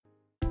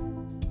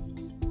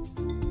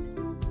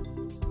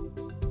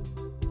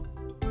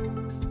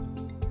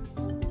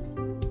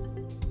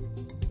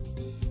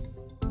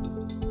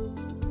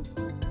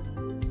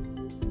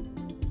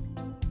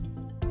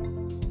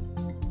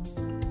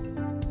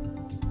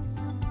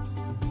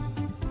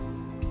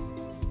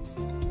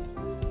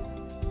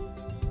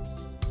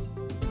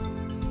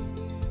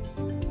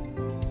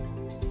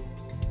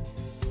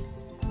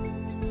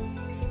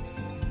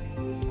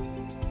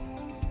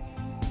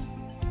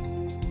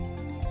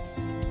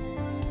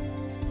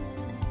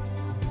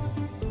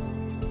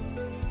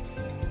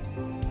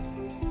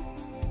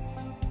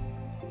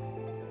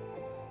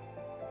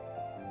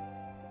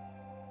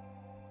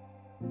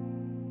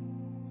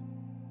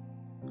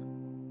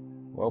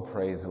Well,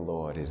 praise the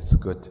Lord. It's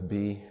good to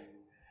be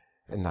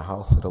in the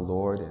house of the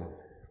Lord. And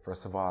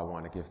first of all, I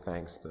want to give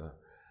thanks to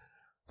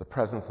the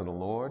presence of the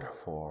Lord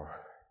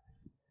for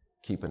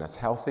keeping us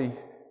healthy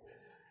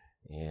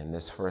in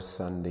this first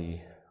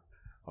Sunday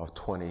of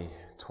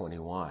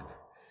 2021.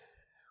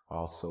 I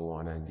also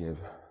want to give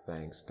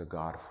thanks to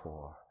God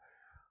for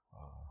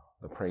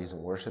the praise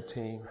and worship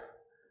team,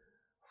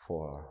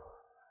 for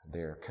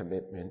their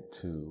commitment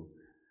to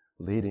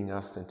leading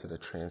us into the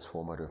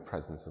transformative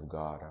presence of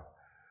God.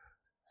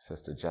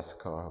 Sister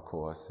Jessica, of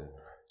course, and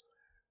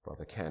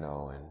Brother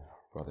Keno and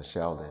Brother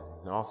Sheldon.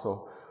 And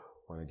also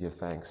want to give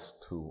thanks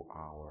to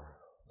our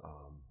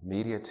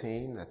media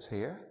team that's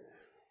here,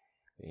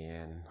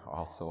 and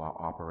also our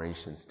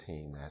operations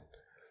team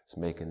that's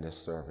making this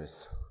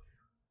service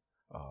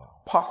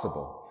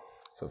possible.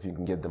 So if you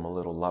can give them a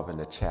little love in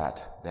the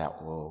chat,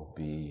 that will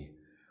be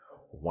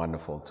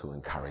wonderful to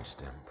encourage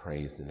them.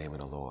 Praise the name of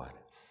the Lord.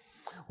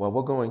 Well,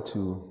 we're going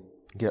to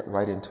get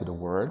right into the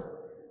Word,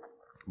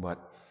 but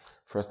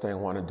first thing I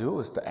want to do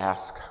is to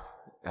ask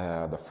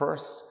the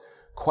first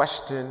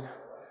question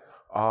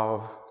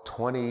of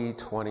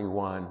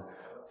 2021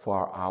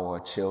 for our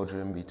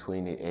children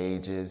between the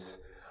ages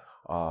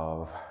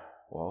of,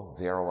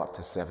 0 up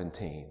to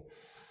 17.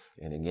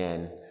 And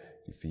again,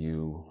 if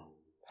you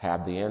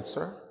have the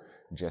answer,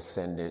 just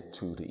send it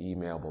to the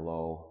email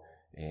below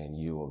and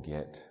you will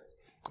get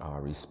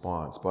a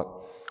response. But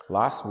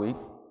last week,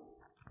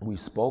 we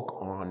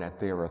spoke on that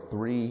there are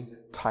 3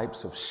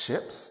 types of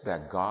ships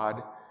that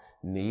God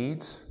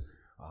needs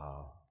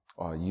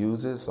or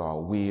uses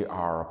or we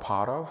are a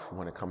part of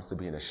when it comes to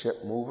being a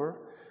ship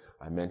mover.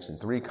 I mentioned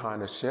 3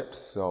 kinds of ships,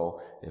 so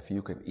if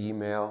you could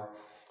email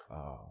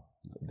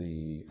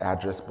the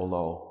address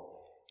below.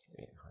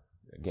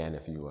 Again,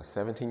 if you are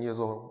 17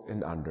 years old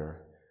and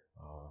under,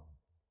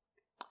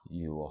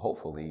 you will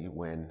hopefully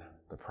win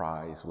the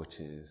prize, which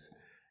is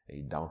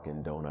a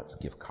Dunkin' Donuts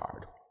gift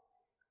card.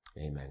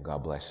 Amen.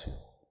 God bless you.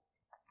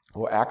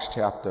 Well, Acts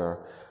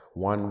chapter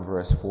 1,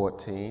 verse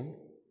 14,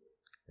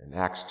 and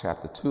Acts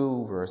chapter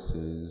 2,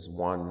 verses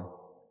 1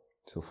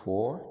 to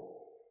 4.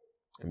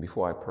 And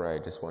before I pray, I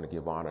just want to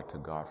give honor to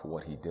God for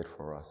what he did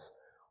for us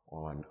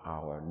on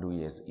our New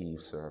Year's Eve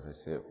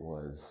service. It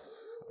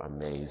was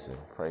amazing.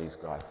 Praise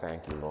God.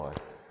 Thank you, Lord.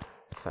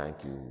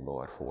 Thank you,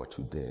 Lord, for what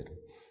you did.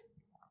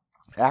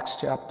 Acts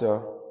chapter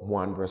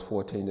 1, verse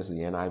 14 is the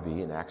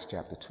NIV, and Acts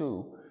chapter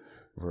 2,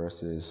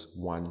 verses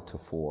 1 to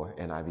 4,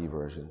 NIV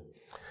version.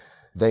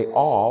 They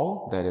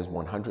all, that is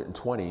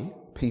 120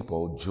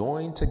 people,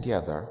 joined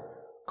together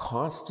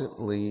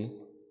constantly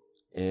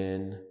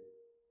in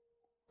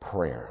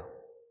prayer.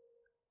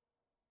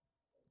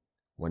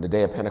 When the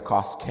day of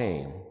Pentecost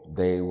came,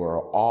 they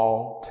were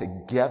all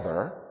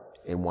together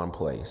in one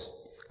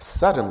place.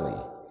 Suddenly,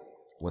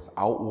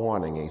 without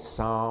warning, a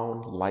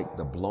sound like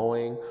the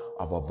blowing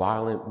of a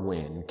violent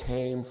wind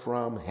came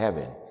from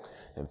heaven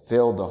and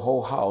filled the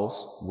whole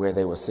house where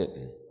they were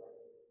sitting.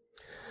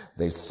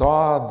 They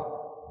saw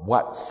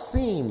what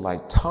seemed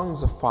like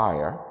tongues of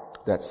fire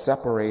that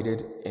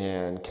separated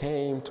and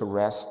came to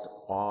rest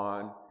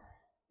on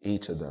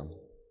each of them.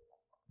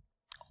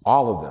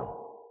 All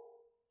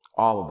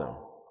of them,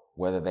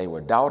 whether they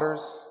were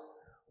doubters,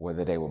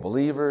 whether they were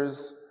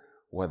believers,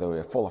 whether they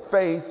were full of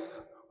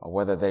faith, or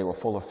whether they were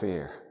full of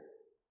fear.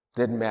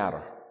 Didn't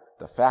matter.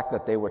 The fact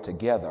that they were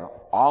together,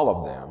 all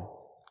of them,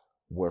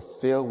 were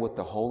filled with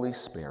the Holy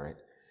Spirit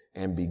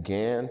and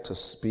began to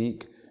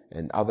speak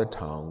in other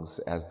tongues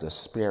as the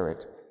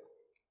Spirit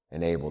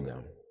enabled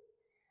them.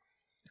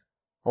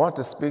 I want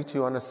to speak to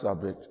you on the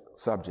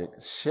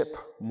subject, Ship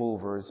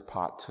Movers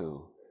Part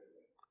 2.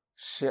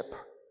 Ship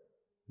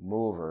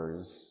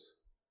Movers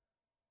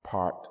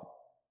Part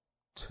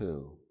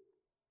 2.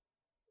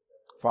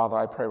 Father,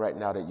 I pray right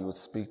now that you would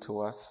speak to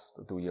us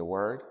through your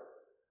word.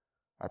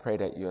 I pray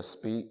that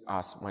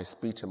my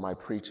speech and my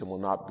preaching will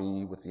not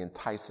be with the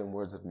enticing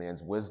words of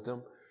man's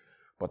wisdom,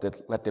 but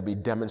that let there be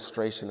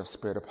demonstration of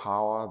spirit of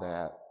power,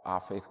 that our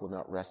faith will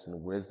not rest in the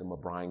wisdom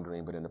of Brian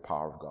Green, but in the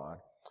power of God.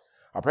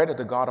 I pray that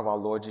the God of our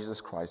Lord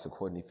Jesus Christ,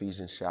 according to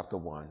Ephesians chapter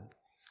 1,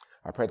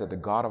 I pray that the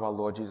God of our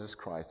Lord Jesus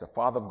Christ, the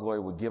Father of glory,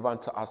 will give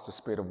unto us the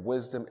spirit of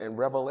wisdom and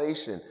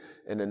revelation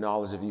in the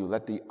knowledge of you.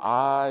 Let the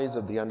eyes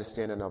of the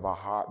understanding of our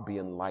heart be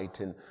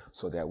enlightened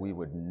so that we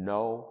would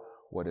know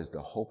what is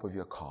the hope of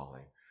your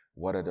calling.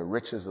 What are the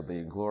riches of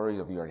the glory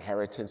of your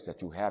inheritance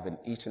that you have in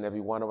each and every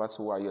one of us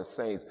who are your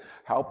saints?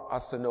 Help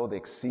us to know the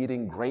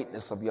exceeding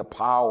greatness of your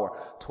power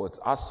towards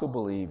us who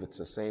believe. It's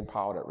the same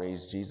power that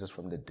raised Jesus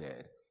from the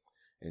dead.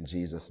 In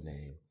Jesus'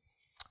 name,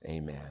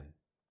 amen.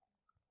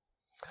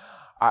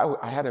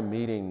 I had a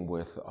meeting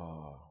with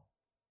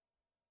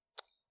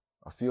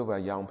a few of our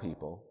young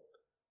people,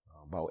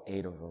 about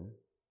 8 of them,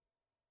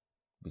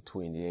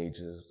 between the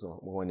ages,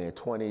 one in their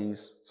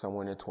 20s,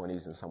 someone in their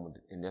 20s, and someone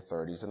in their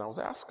 30s. And I was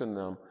asking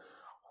them,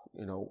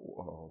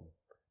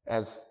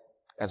 as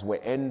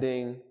we're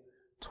ending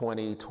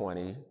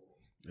 2020,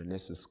 and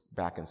this is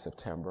back in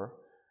September,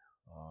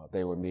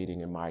 they were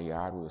meeting in my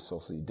yard. We were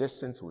socially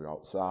distanced. We were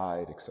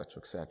outside, et cetera,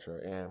 et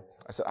cetera. And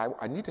I said,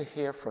 I need to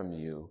hear from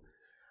you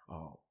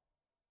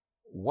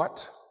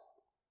what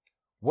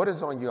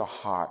is on your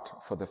heart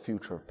for the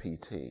future of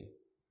PT?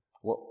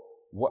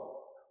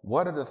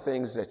 What are the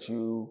things that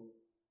you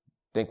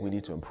think we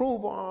need to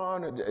improve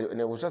on? And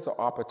it was just an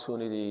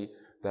opportunity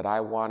that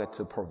I wanted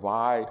to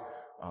provide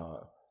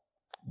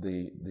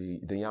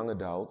the young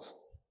adults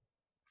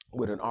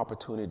with an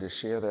opportunity to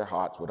share their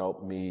hearts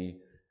without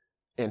me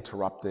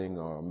interrupting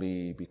or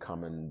me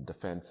becoming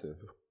defensive.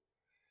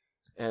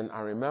 And I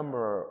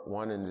remember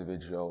one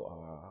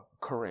individual,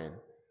 Corinne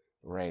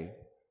Ray,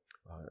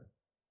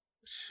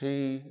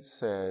 she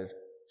said,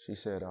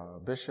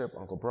 Bishop,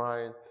 Uncle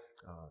Brian,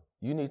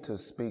 you need to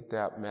speak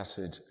that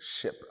message,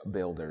 ship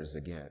builders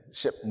again,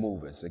 ship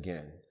movers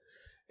again.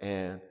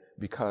 And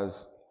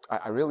because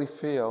I really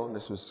feel, and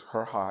this was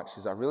her heart,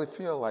 she said, I really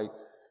feel like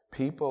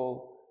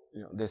people,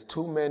 there's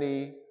too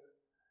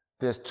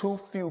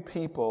few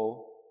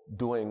people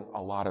doing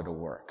a lot of the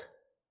work.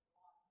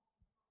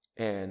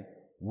 And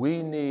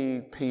we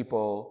need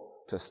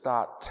people to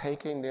start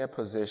taking their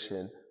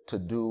position to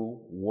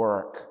do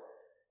work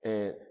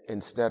and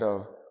instead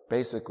of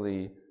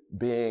basically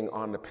being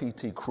on the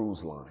PT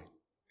cruise line.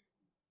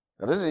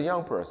 Now, this is a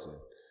young person.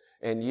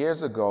 And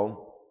years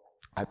ago,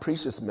 I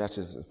preached this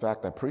message. In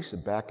fact, I preached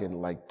it back in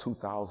like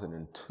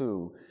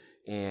 2002.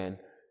 And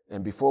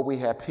before we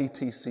had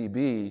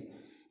PTCB,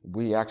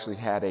 we actually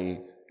had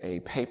a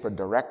paper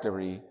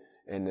directory,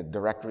 and the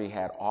directory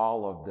had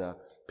all of the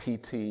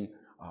PT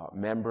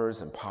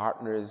members and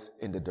partners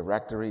in the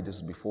directory. This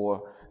is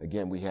before,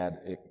 again, we had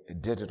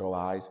it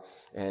digitalized.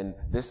 And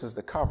this is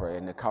the cover.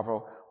 And the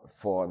cover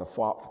for the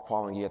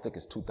following year, I think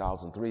it's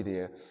 2003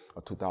 there,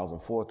 or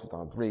 2004,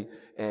 2003.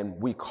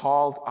 And we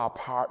called our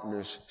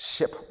partners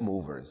ship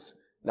movers.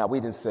 Now, we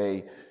didn't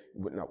say,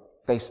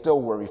 they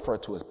still were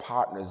referred to as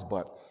partners,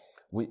 but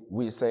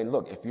we say,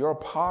 look, if you're a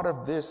part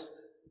of this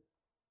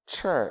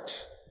church,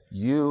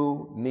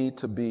 you need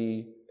to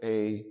be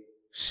a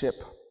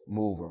ship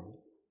mover.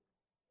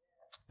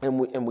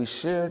 And we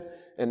shared,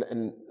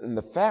 and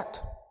the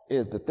fact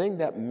is, the thing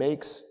that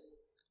makes,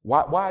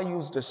 why I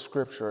use this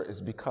scripture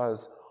is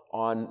because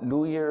on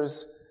New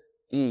Year's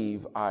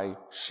Eve, I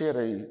shared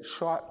a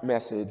short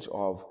message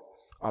of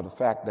the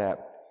fact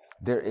that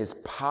there is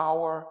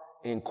power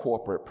in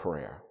corporate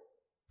prayer.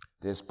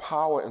 There's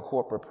power in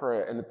corporate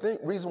prayer. And the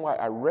reason why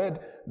I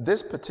read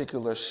this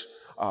particular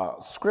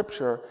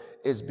scripture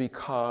is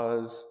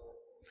because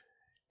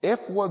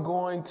if we're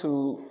going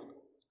to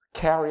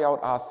carry out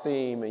our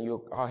theme, and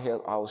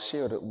I'll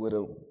share it with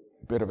a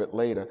bit of it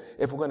later.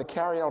 If we're going to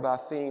carry out our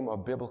theme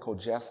of biblical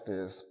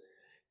justice,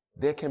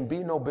 there can be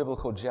no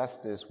biblical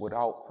justice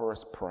without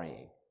first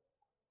praying.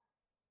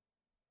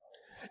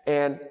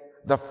 And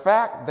the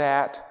fact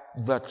that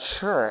the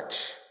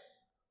church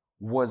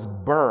was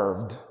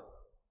birthed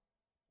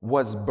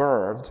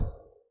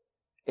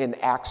in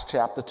Acts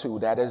chapter 2,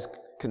 that is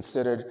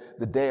considered,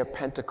 the day of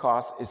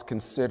Pentecost is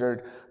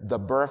considered the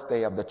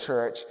birthday of the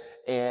church.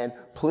 And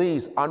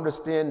please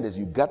understand this.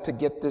 You got to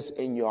get this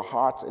in your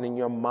hearts and in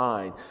your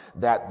mind,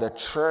 that the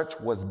church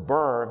was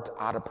birthed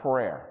out of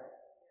prayer.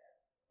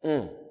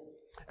 And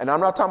I'm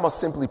not talking about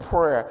simply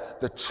prayer.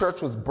 The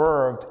church was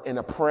birthed in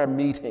a prayer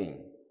meeting.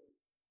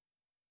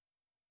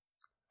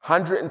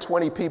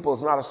 120 people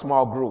is not a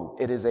small group.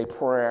 It is a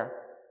prayer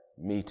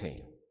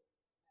meeting.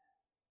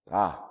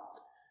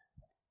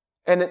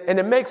 And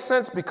it makes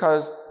sense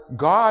because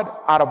God,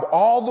 out of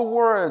all the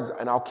words,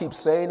 and I'll keep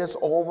saying this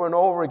over and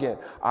over again,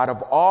 out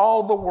of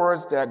all the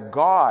words that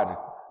God,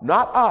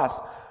 not us,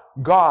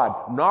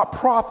 God, not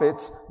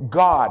prophets,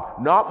 God,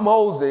 not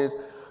Moses,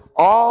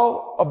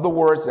 all of the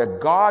words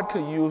that God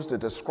could use to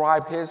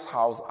describe his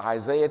house,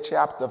 Isaiah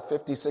chapter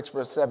 56,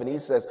 verse 7, he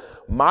says,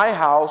 my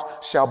house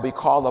shall be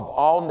called of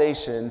all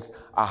nations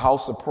a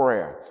house of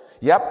prayer.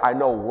 Yep, I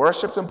know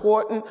worship's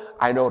important.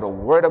 I know the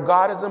word of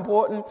God is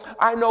important.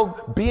 I know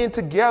being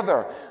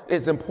together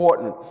is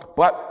important.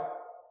 But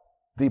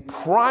the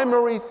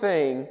primary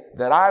thing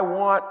that I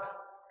want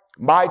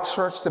my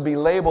church to be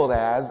labeled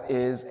as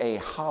is a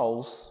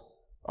house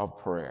of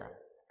prayer.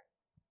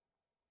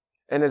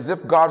 And as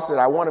if God said,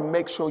 I want to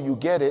make sure you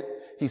get it.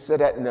 He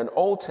said that in the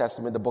Old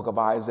Testament, the book of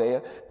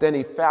Isaiah. Then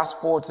he fast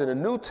forward to the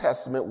New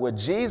Testament where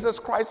Jesus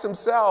Christ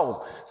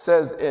himself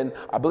says in,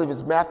 I believe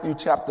it's Matthew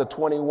chapter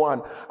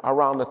 21,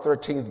 around the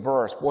 13th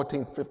verse,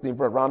 14th, 15th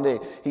verse, around there.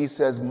 He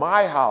says,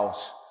 my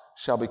house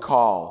shall be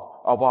called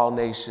of all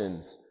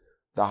nations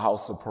the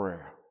house of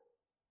prayer.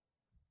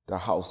 The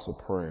house of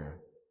prayer.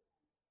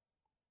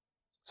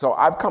 So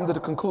I've come to the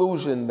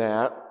conclusion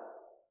that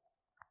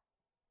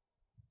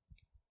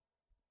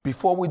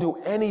before we do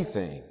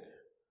anything,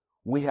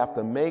 we have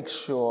to make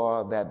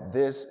sure that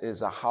this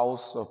is a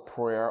house of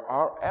prayer,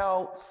 or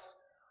else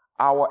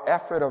our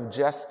effort of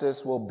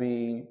justice will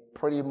be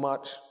pretty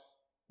much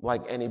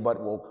like anybody,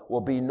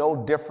 will be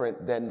no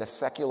different than the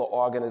secular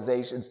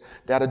organizations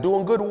that are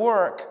doing good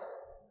work,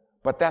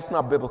 but that's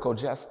not biblical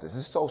justice.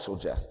 It's social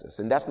justice,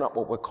 and that's not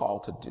what we're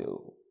called to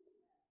do.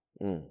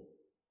 And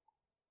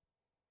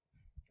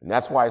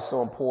that's why it's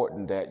so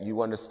important that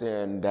you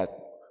understand that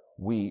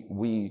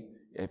we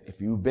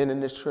if you've been in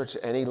this church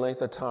any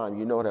length of time,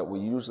 you know that we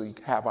usually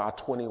have our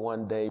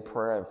 21-day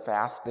prayer and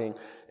fasting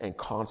and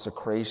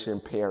consecration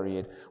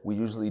period. We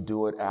usually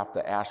do it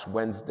after Ash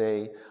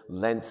Wednesday,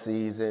 Lent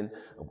season,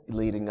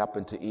 leading up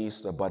into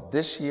Easter. But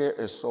this year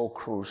is so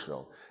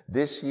crucial.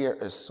 This year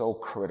is so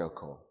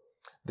critical.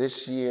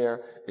 This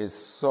year is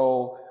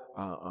so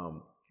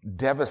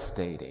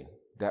devastating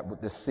that with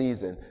this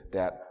season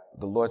that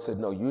the Lord said,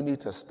 no, you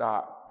need to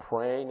start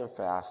praying and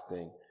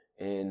fasting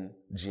in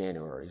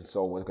January.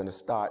 So we're going to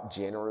start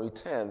January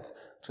 10th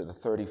to the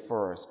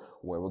 31st,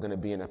 where we're going to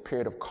be in a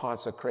period of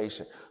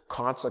consecration.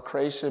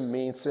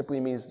 Consecration simply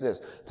means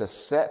this, to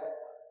set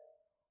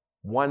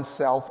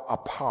oneself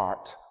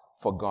apart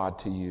for God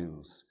to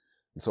use.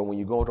 And so when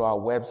you go to our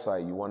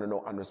website, you want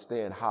to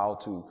understand how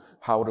do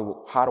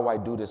I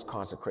do this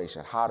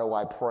consecration? How do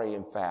I pray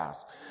and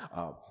fast?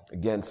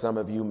 Again, some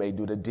of you may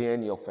do the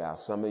Daniel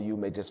fast. Some of you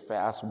may just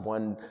fast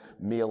one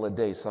meal a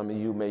day. Some of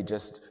you may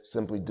just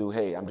simply do,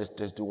 hey, I'm just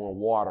doing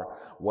water.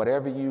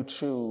 Whatever you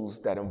choose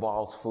that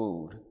involves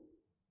food,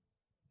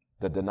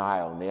 the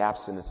denial and the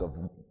abstinence of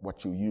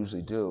what you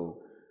usually do,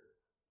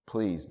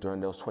 please,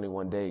 during those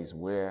 21 days,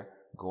 we're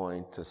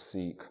going to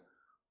seek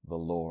the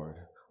Lord.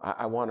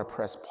 I want to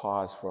press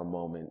pause for a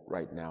moment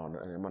right now, and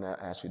I'm going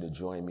to ask you to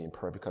join me in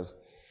prayer, because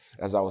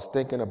as I was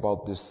thinking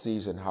about this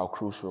season, how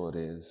crucial it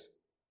is,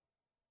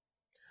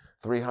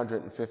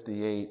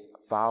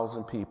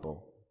 358,000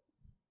 people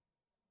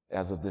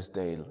as of this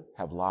day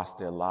have lost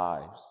their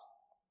lives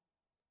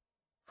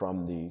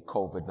from the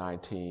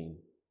COVID-19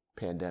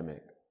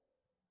 pandemic.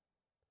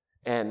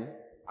 And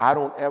I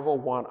don't ever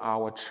want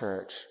our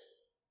church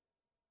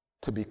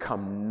to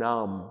become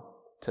numb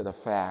to the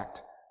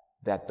fact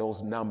that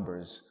those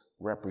numbers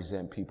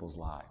represent people's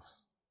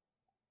lives.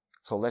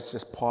 So let's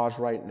just pause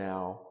right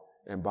now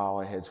and bow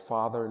our heads.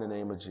 Father, in the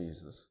name of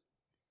Jesus,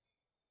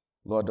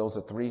 Lord, those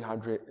are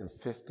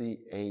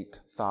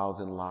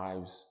 358,000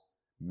 lives,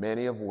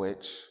 many of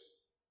which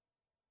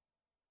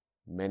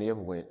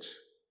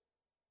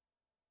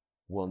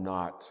will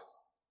not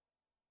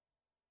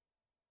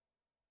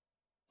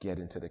get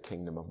into the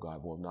kingdom of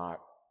God, will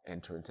not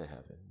enter into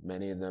heaven.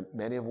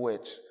 Many of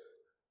which,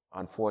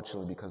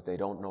 unfortunately, because they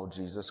don't know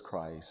Jesus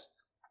Christ,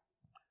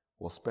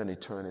 will spend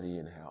eternity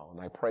in hell.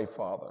 And I pray,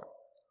 Father,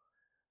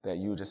 that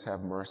you just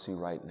have mercy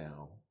right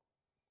now.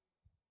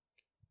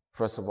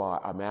 First of all,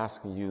 I'm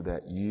asking you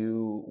that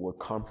you would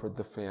comfort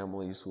the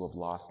families who have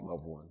lost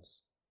loved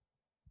ones.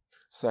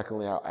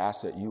 Secondly, I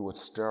ask that you would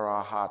stir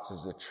our hearts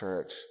as a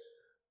church,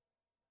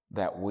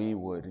 that we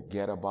would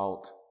get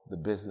about the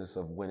business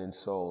of winning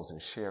souls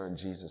and sharing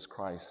Jesus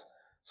Christ,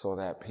 so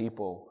that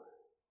people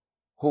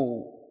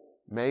who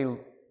may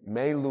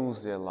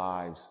lose their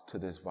lives to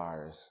this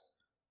virus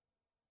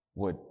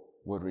would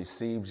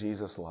receive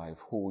Jesus' life,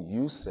 who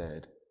you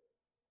said,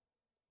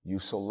 you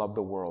so loved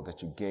the world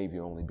that you gave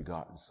your only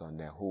begotten Son,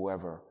 that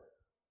whoever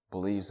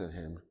believes in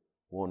him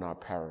will not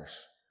perish,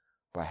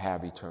 but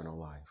have eternal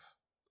life.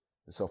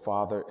 And so,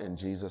 Father, in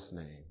Jesus'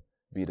 name,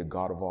 be the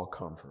God of all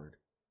comfort,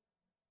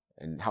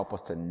 and help us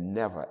to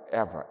never,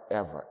 ever,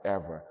 ever,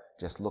 ever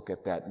just look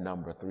at that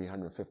number,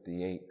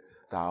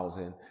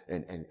 358,000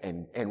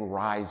 and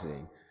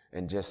rising,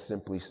 and just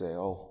simply say,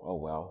 oh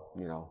well,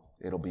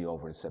 it'll be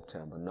over in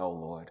September. No,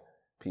 Lord,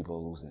 people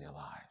are losing their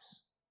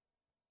lives.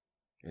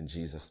 In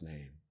Jesus'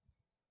 name,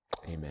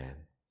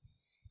 amen.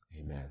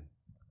 Amen.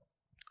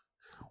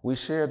 We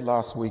shared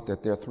last week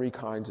that there are three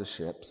kinds of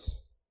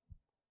ships.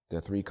 There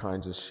are three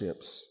kinds of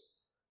ships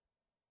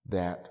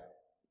that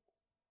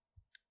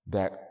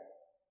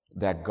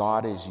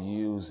God is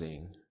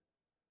using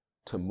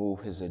to move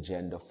his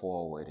agenda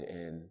forward.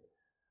 And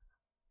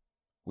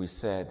we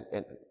said,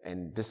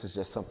 and this is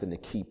just something to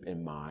keep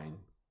in mind,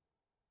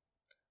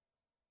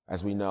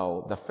 as we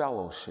know, the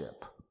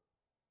fellowship.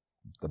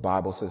 The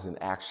Bible says in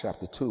Acts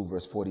chapter 2,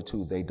 verse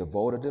 42, they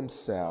devoted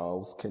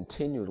themselves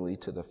continually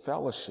to the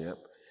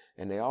fellowship,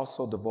 and they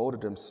also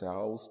devoted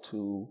themselves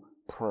to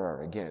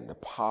prayer. Again, the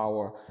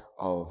power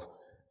of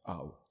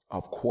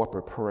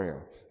corporate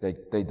prayer.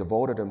 They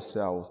devoted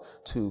themselves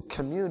to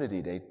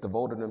community. They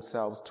devoted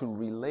themselves to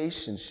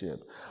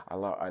relationship.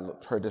 I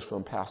heard this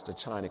from Pastor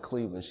China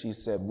Cleveland. She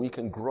said, we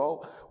can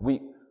grow,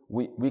 we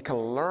can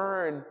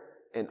learn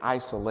in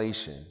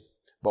isolation,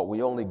 but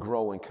we only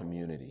grow in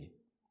community.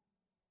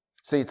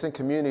 See, it's in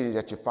community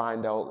that you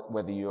find out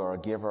whether you're a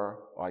giver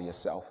or you're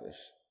selfish.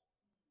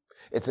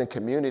 It's in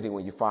community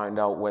when you find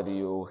out whether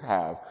you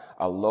have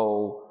a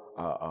low,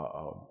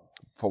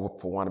 for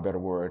want of a better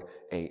word,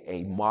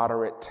 a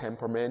moderate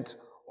temperament,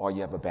 or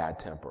you have a bad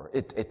temper.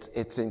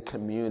 It's in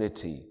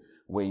community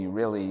where you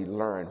really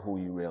learn who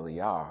you really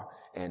are,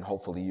 and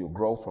hopefully you'll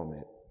grow from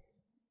it.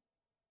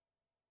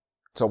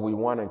 So we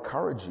want to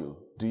encourage you.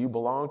 Do you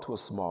belong to a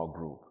small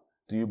group?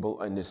 Do you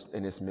belong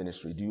in this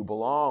ministry? Do you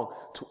belong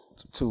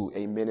to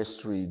a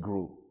ministry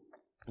group?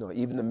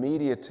 Even the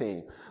media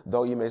team,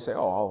 though you may say,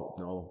 oh,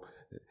 no,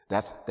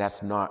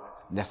 that's not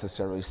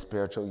necessarily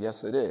spiritual.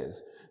 Yes, it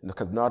is.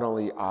 because not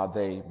only are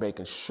they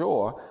making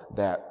sure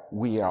that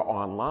we are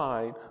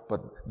online,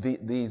 but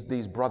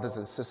these brothers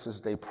and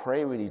sisters, they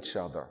pray with each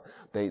other.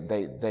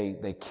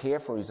 They care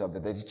for each other.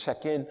 They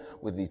check in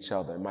with each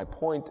other. And my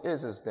point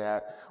is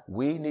that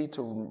we need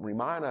to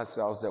remind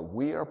ourselves that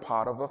we are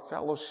part of a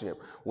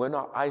fellowship. We're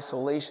not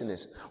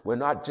isolationists. We're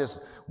not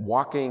just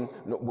walking.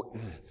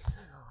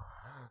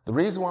 The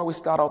reason why we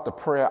start out the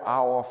prayer,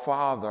 Our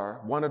Father,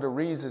 one of the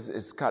reasons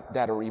is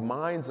that it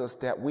reminds us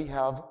that we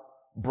have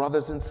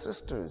brothers and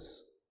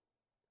sisters.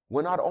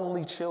 We're not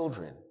only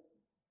children.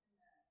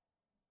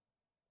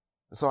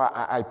 So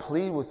I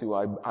plead with you.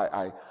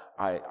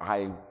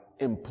 I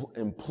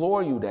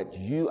implore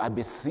you I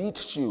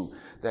beseech you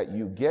that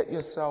you get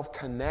yourself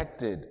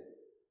connected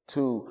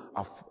to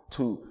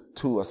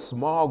a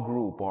small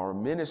group or a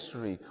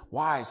ministry.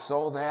 Why?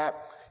 So that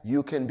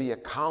you can be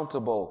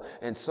accountable,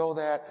 and so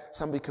that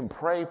somebody can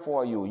pray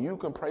for you. You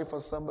can pray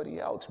for somebody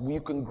else. You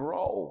can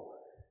grow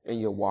in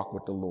your walk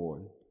with the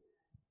Lord.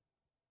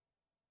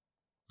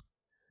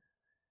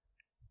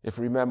 If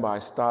you remember, I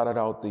started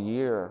out the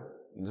year,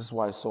 and this is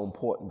why it's so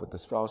important with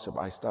this fellowship.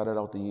 I started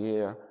out the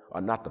year, or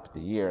not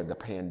the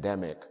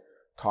pandemic,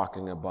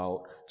 talking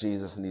about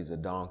Jesus needs a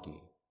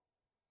donkey.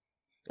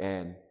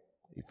 And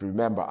if you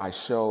remember, I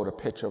showed a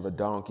picture of a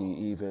donkey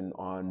even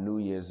on New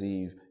Year's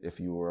Eve, if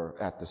you were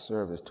at the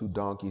service, 2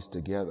 donkeys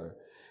together.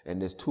 And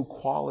there's 2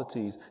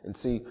 qualities. And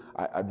see,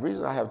 the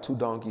reason I have 2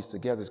 donkeys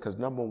together is because,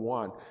 number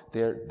one,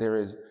 they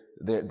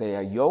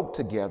are yoked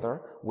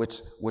together,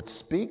 which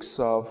speaks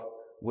of,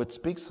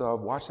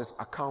 watch this,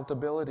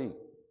 accountability.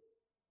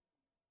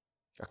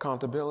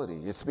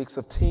 Accountability. It speaks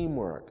of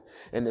teamwork.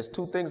 And there's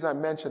 2 things I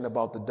mentioned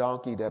about the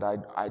donkey that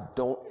I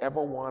don't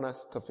ever want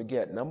us to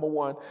forget. Number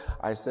one,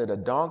 I said a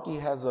donkey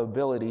has the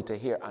ability to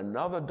hear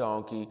another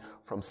donkey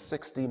from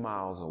 60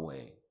 miles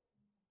away.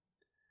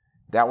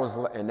 That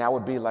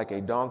would be like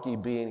a donkey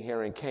being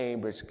here in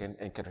Cambridge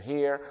and could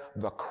hear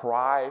the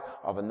cry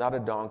of another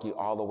donkey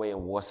all the way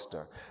in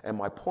Worcester. And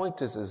my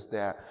point is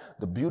that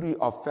the beauty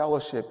of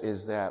fellowship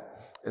is that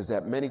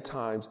many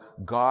times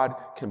God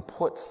can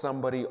put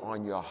somebody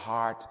on your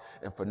heart,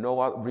 and for no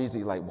other reason,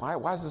 you're like,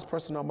 why is this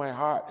person on my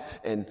heart?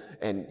 And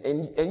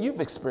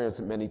you've experienced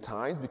it many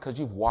times because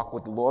you've walked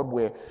with the Lord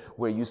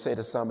where you say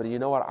to somebody, you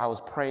know what, I was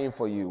praying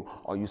for you,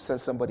 or you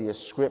send somebody a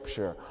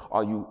scripture,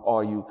 or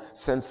you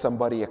send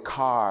somebody a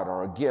card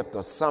or a gift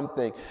or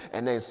something,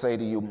 and they say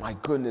to you, my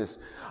goodness,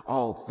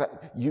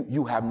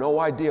 you have no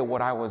idea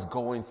what I was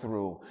going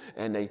through,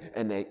 and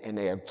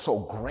they are so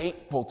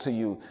grateful to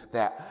you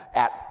that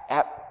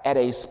at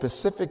a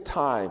specific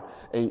time,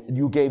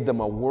 you gave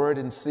them a word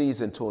in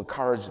season to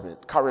encourage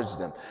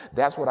them.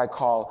 That's what I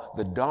call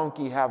the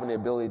donkey having the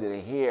ability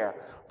to hear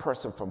a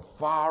person from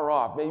far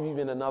off, maybe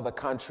even another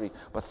country,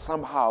 but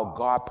somehow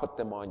God put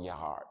them on your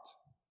heart.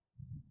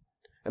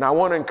 And I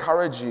want to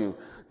encourage you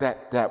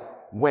that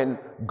when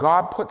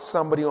God puts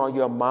somebody on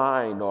your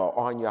mind or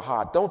on your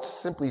heart, don't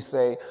simply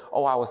say,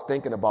 oh, I was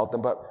thinking about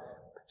them, but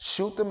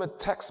shoot them a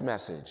text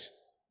message.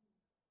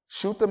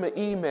 Shoot them an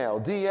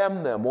email,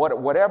 DM them,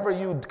 whatever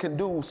you can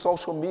do,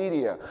 social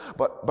media.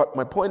 But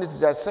my point is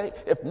that say,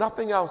 if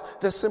nothing else,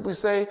 just simply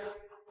say,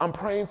 I'm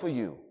praying for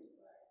you.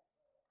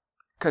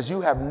 Because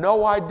you have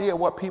no idea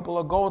what people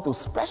are going through,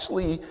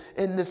 especially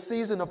in this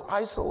season of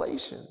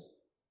isolation.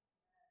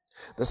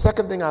 The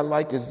second thing I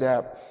like is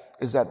that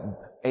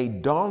a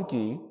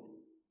donkey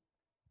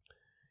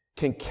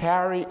can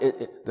carry,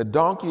 the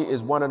donkey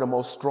is one of the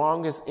most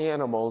strongest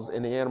animals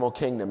in the animal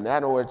kingdom. In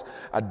other words,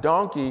 a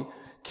donkey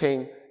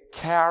can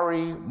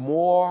carry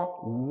more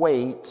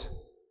weight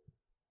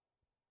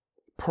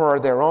per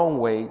their own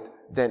weight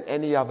than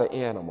any other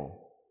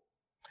animal.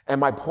 And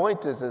my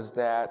point is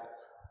that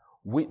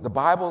the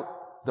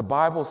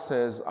Bible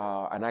says,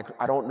 and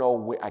I don't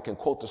know, I can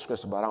quote the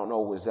scripture, but I don't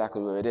know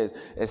exactly where it is.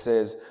 It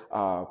says,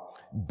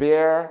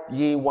 bear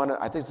ye one,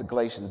 I think it's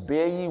Galatians,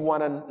 bear ye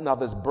one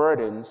another's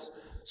burdens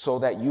so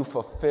that you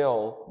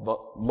fulfill the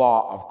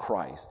law of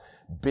Christ.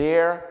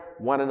 Bear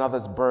one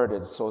another's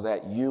burdens so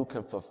that you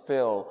can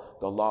fulfill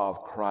the law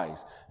of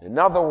Christ. In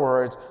other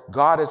words,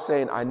 God is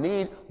saying, I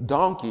need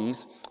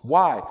donkeys.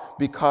 Why?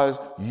 Because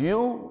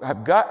you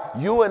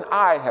and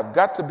I have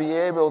got to be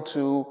able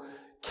to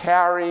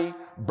carry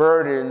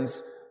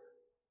burdens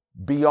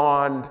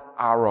beyond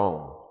our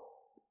own.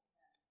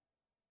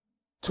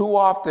 Too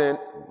often,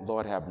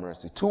 Lord have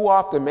mercy, too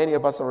often many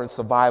of us are in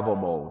survival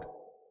mode.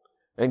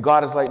 And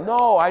God is like,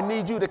 no, I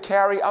need you to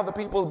carry other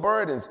people's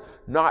burdens,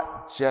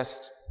 not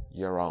just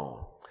your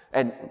own.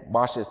 And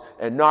watch this,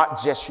 and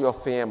not just your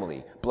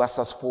family. Bless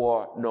us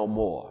for no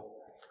more.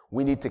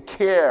 We need to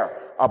care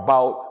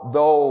about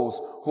those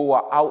who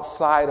are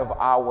outside of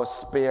our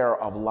sphere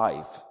of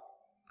life.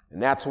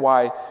 And that's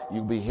why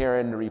you'll be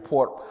hearing the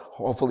report,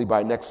 hopefully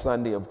by next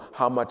Sunday, of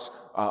how much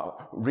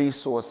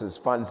resources,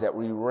 funds that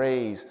we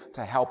raise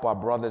to help our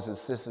brothers and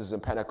sisters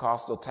in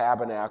Pentecostal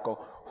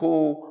Tabernacle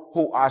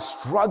who are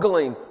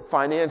struggling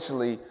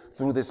financially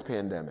through this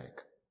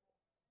pandemic.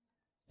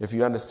 If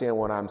you understand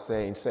what I'm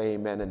saying, say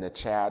amen in the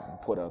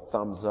chat, put a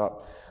thumbs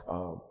up,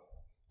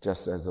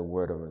 just as a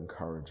word of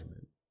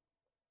encouragement.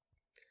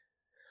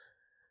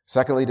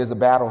 Secondly, there's a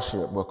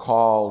battleship. We're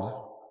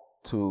called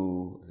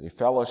to a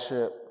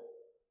fellowship.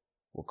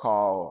 We're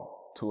called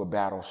to a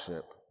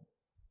battleship.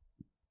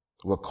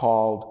 We're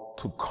called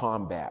to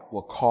combat.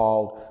 We're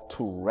called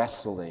to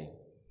wrestling.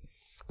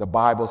 The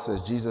Bible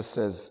says, Jesus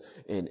says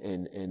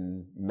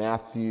in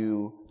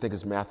Matthew, I think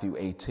it's Matthew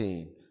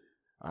 18.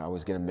 I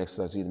always get them mixed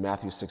up. It's either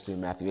Matthew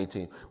 16, Matthew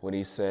 18, when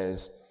he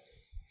says,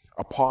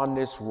 upon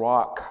this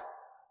rock,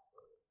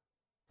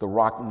 the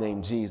rock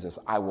named Jesus,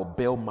 I will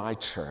build my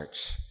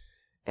church,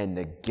 and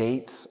the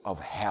gates of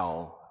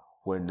hell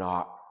will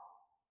not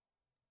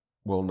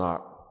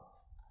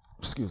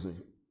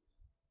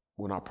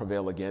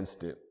prevail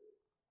against it.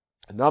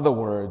 In other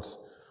words,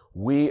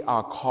 we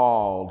are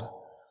called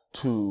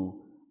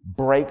to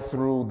break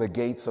through the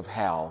gates of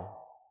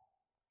hell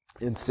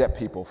and set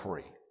people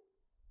free.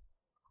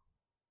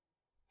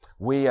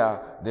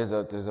 There's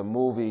a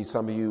movie,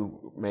 some of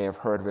you may have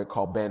heard of it,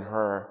 called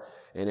Ben-Hur.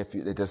 And if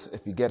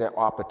you get an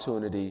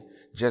opportunity,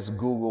 just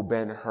Google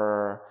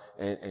Ben-Hur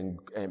and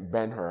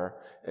Ben-Hur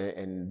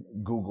and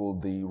Google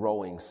the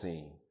rowing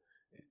scene.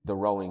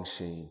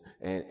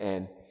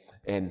 And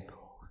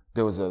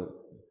there was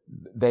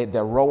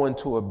they're rowing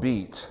to a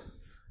beat.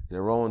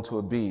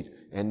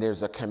 And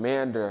there's a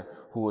commander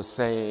who was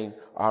saying,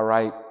 all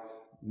right,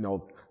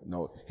 no,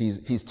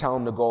 he's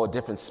telling them to go at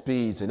different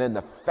speeds. And then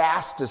the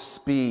fastest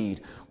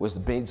speed was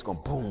the beats going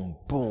boom,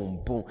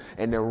 boom, boom.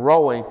 And they're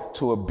rowing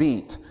to a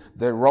beat.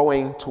 They're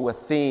rowing to a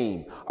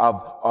theme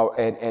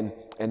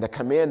and the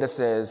commander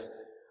says,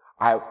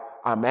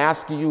 I'm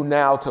asking you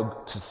now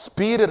to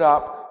speed it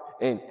up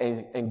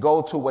and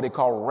go to what they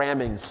call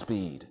ramming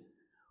speed.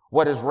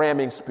 What is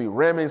ramming speed?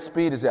 Ramming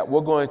speed is that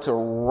we're going to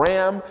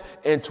ram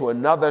into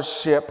another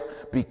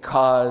ship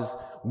because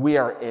we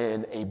are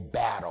in a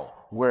battle.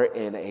 We're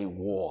in a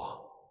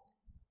war.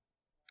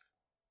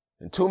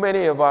 And too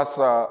many of us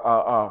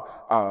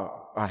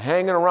are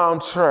hanging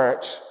around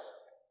church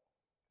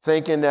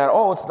thinking that,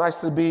 oh, it's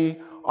nice to be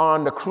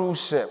on the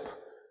cruise ship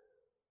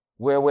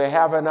where we're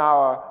having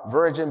our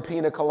virgin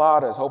pina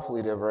coladas,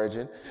 hopefully they're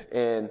virgin,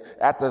 and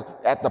at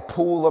the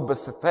pool of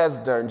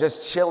Bethesda and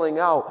just chilling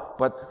out.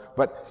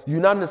 But you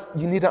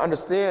need to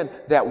understand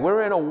that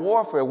we're in a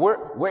warfare.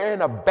 We're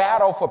in a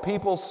battle for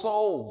people's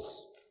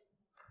souls.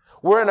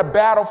 We're in a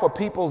battle for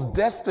people's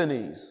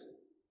destinies.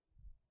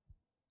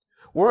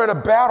 We're in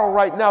a battle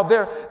right now.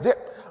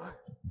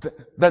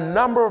 The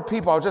number of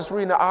people, I was just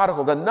reading the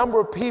article, the number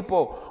of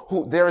people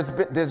who there's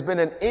been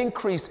an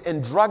increase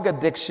in drug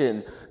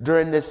addiction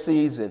during this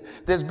season.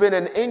 There's been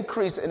an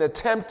increase in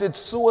attempted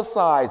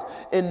suicides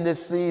in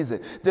this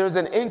season. There's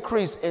an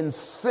increase in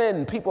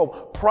sin,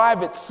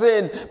 private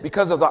sin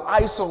because of the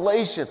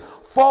isolation.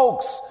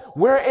 Folks,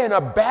 we're in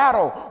a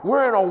battle.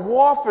 We're in a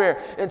warfare,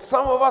 and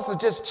some of us are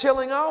just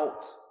chilling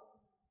out.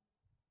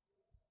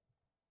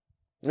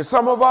 And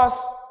some of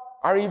us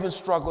are even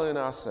struggling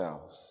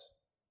ourselves.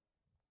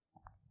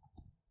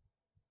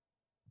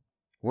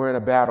 We're in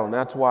a battle, and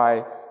that's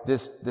why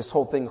this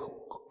whole thing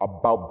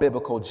about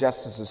biblical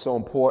justice is so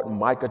important.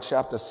 Micah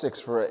chapter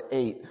 6,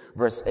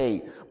 verse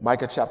 8.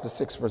 Micah chapter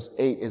 6, verse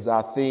 8 is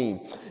our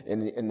theme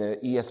in the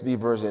ESV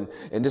version.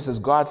 And this is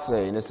God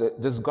saying, this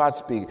is God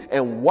speaking.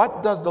 And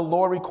what does the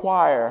Lord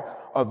require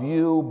of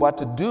you but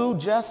to do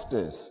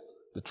justice?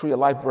 The Tree of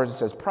Life version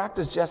says,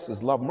 practice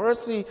justice, love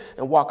mercy,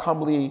 and walk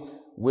humbly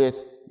with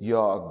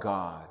your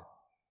God.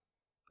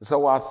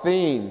 So our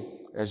theme,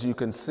 as you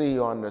can see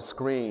on the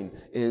screen,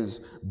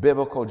 is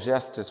biblical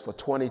justice for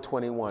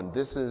 2021.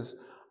 This is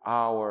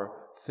our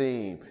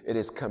theme. It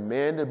is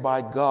commanded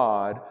by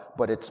God,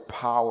 but it's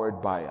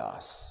powered by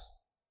us.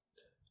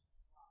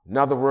 In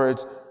other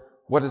words,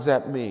 what does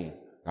that mean?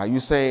 Are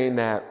you saying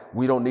that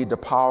we don't need the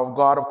power of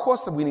God? Of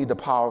course we need the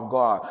power of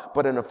God.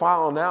 But in the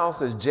final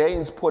analysis,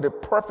 James put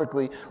it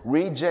perfectly.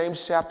 Read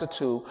James chapter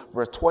 2,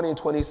 verse 20 and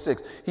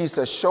 26. He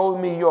says, show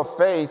me your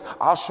faith,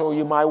 I'll show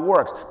you my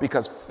works.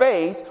 Because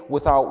faith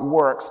without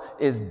works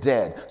is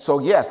dead. So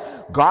yes,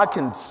 God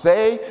can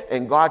say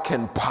and God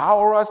can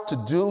power us to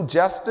do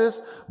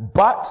justice,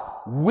 but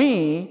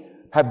we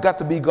have got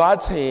to be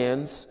God's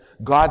hands,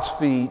 God's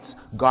feet,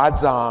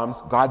 God's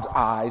arms, God's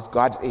eyes,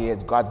 God's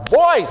ears, God's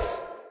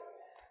voice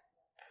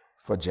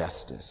for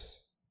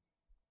justice.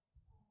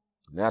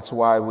 And that's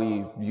why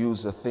we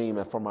use a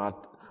theme from our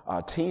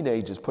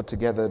teenagers put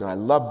together, and I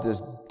love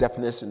this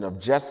definition of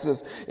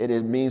justice. It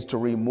means to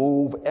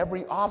remove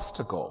every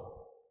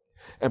obstacle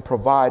and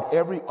provide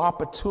every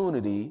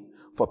opportunity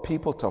for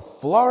people to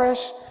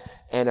flourish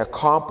and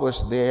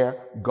accomplish their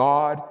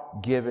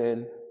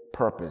God-given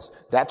purpose.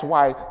 That's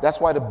why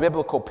the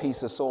biblical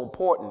piece is so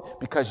important,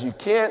 because you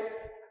can't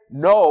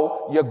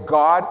know your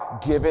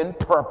God-given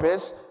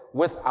purpose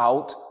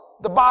without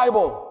the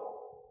Bible.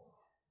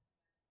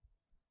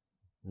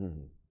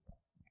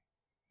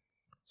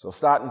 So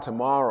starting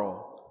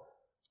tomorrow,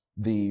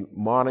 the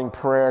morning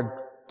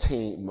prayer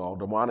team, or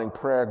the morning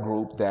prayer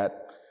group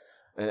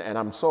and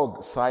I'm so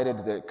excited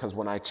that because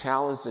when I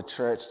challenged the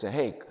church to,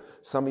 hey,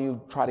 Some of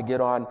you try to get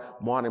on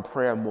morning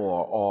prayer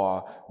more,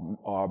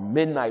 or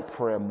midnight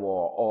prayer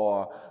more,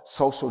 or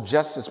social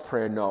justice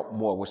prayer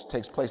more, which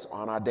takes place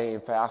on our day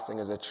in fasting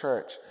as a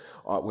church,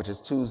 which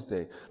is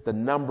Tuesday. The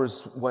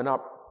numbers went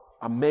up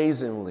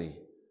amazingly.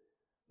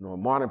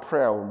 Morning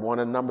prayer, one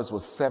of the numbers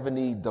was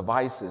 70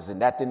 devices,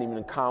 and that didn't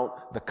even count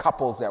the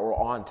couples that were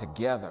on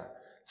together.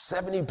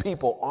 70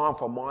 people on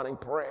for morning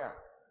prayer.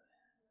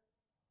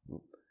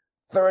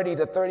 30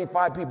 to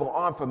 35 people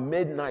on for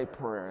midnight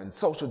prayer and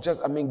social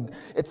justice. I mean,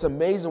 it's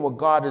amazing what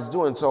God is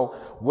doing. So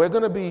we're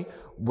going to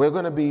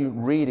be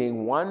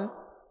reading one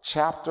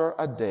chapter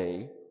a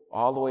day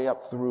all the way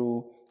up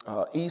through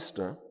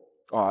Easter,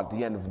 or at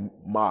the end of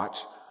March,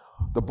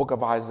 the book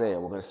of Isaiah.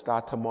 We're going to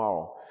start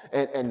tomorrow.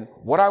 And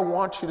what I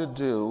want you to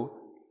do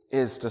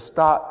is to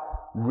start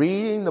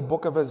reading the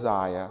book of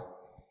Isaiah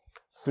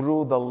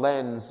through the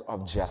lens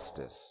of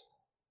justice.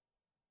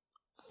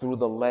 Through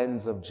the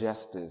lens of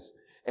justice.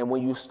 And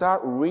when you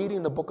start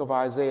reading the book of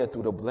Isaiah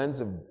through the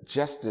lens of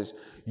justice,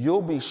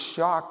 you'll be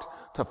shocked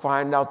to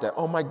find out that,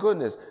 oh my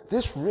goodness,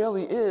 this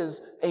really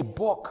is a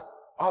book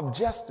of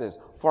justice.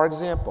 For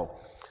example,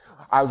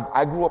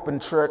 I grew up in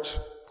church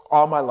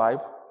all my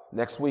life.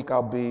 Next week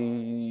I'll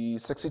be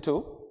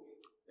 62.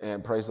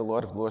 And praise the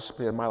Lord, if the Lord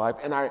spared my life.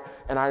 And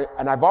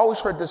I've always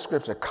heard this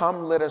scripture,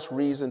 come, let us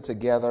reason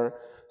together,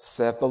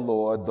 saith the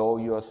Lord, though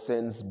your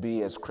sins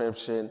be as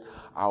crimson,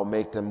 I'll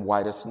make them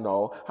white as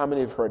snow. How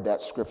many have heard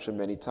that scripture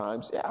many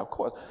times? Yeah, of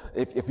course.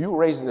 If you were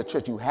raised in the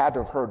church, you had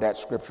to have heard that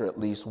scripture at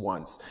least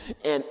once.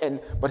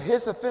 But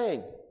here's the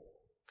thing.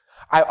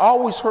 I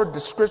always heard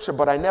the scripture,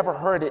 but I never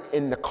heard it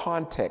in the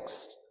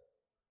context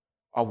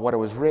of what it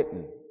was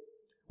written.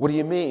 What do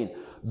you mean?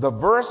 The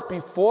verse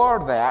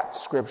before that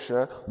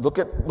scripture,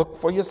 look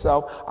for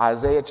yourself,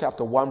 Isaiah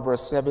chapter 1,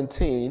 verse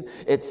 17,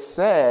 it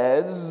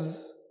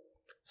says,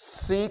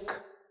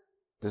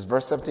 this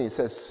verse 17, it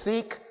says,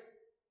 seek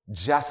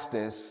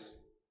justice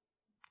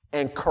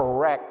and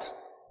correct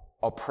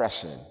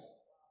oppression.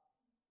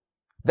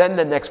 Then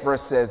the next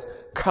verse says,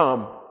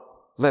 come,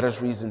 let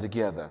us reason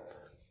together.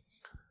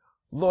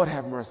 Lord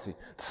have mercy.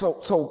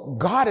 So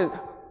God is,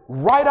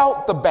 right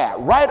out the bat,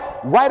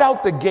 right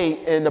out the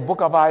gate in the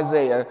book of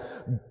Isaiah,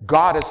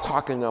 God is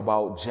talking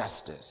about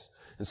justice.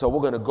 And so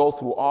we're going to go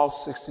through all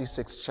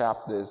 66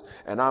 chapters,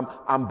 and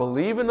I'm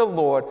believing the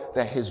Lord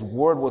that his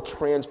word will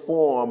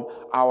transform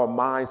our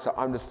minds to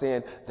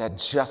understand that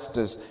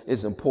justice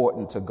is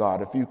important to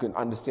God. If you can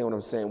understand what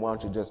I'm saying, why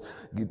don't you just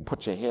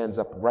put your hands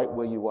up right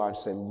where you are and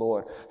say,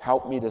 Lord,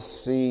 help me to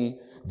see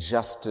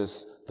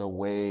justice the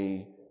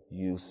way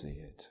you see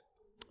it.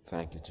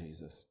 Thank you,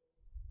 Jesus.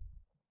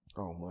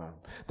 Oh, wow.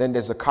 Then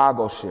there's a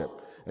cargo ship.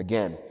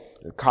 Again,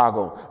 a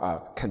cargo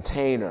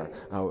container.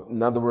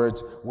 In other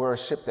words, we're a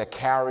ship that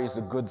carries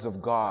the goods of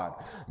God.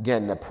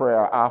 Again, the prayer,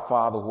 our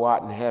Father who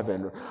art in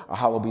heaven,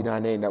 hallowed be thy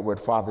name. That word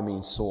Father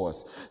means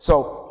source.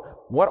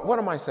 So what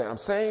am I saying? I'm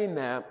saying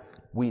that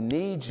we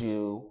need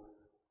you,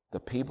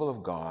 the people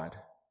of God,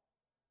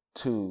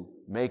 to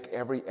make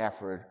every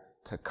effort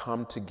to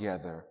come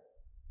together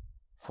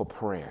for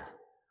prayer.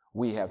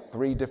 We have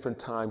 3 different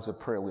times of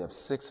prayer. We have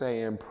 6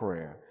 a.m.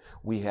 prayer.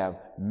 We have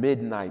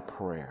midnight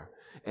prayer.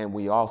 And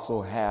we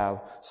also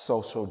have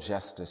social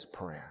justice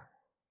prayer.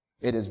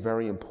 It is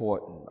very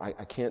important.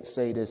 I can't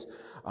say this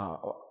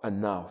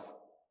enough.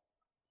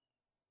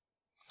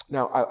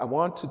 Now, I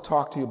want to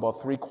talk to you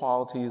about 3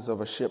 qualities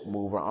of a ship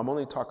mover. I'm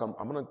only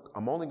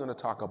going to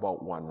talk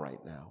about one right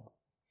now.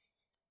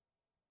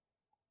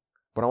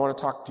 But I want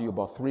to talk to you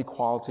about 3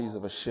 qualities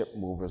of a ship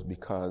mover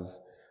because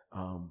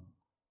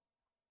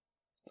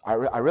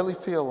I really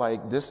feel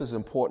like this is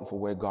important for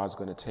where God's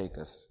going to take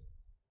us.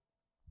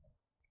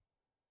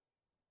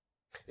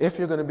 If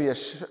you're going to be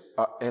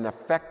an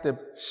effective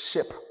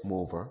ship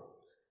mover,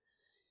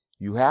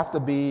 you have to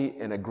be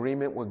in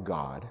agreement with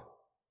God.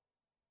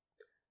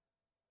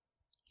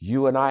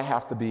 You and I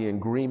have to be in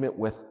agreement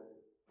with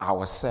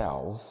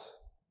ourselves.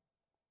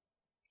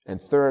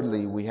 And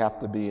thirdly, we have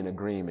to be in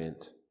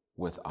agreement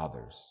with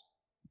others.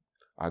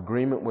 Our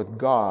agreement with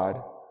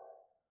God,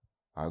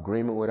 our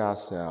agreement with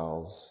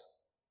ourselves,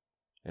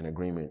 and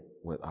agreement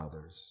with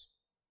others.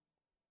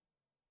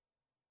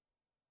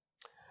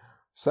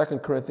 2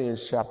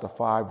 Corinthians chapter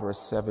 5, verse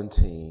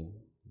 17,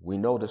 we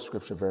know the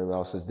scripture very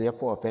well. It says,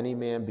 therefore, if any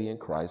man be in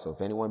Christ, or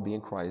if anyone be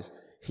in Christ,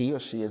 he or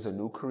she is a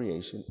new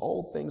creation.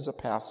 Old things are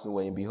passed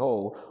away, and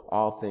behold,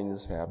 all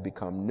things have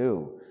become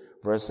new.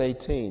 Verse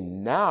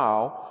 18,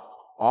 now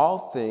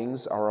all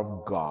things are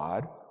of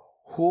God,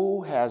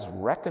 who has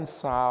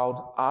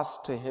reconciled us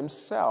to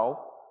himself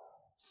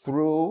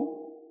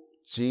through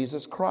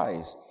Jesus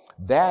Christ.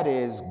 That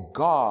is,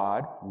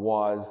 God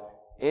was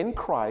in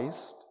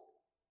Christ,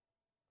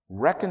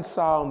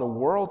 reconciling the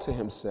world to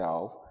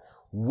himself.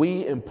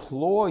 We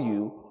implore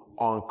you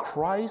on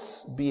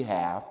Christ's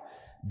behalf,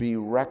 be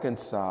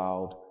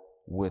reconciled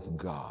with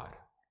God.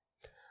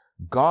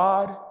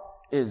 God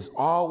is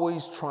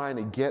always trying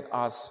to get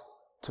us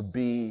to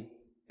be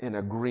in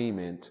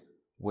agreement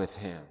with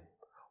him.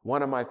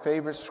 One of my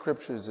favorite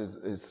scriptures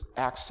is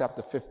Acts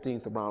chapter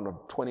 15, around the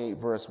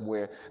 28th verse,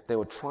 where they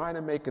were trying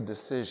to make a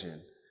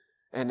decision,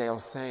 and they were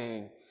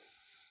saying,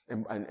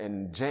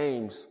 and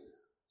James,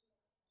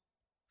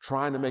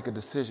 trying to make a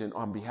decision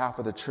on behalf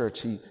of the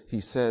church,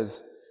 he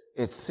says,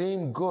 it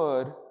seemed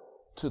good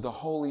to the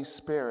Holy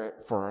Spirit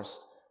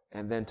first,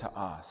 and then to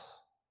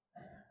us.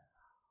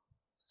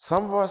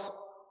 Some of us,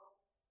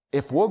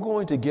 if we're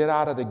going to get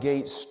out of the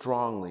gate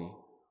strongly,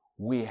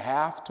 we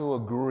have to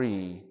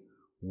agree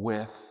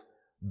with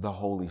the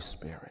Holy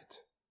Spirit.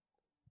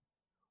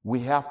 We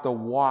have to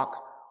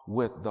walk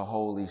with the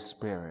Holy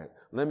Spirit.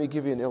 Let me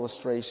give you an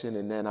illustration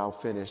and then I'll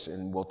finish,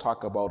 and we'll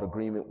talk about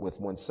agreement with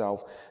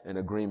oneself and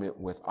agreement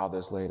with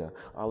others later.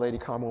 Lady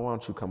Carmen, why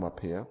don't you come up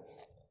here?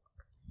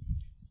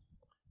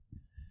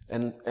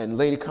 And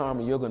Lady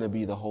Carmen, you're going to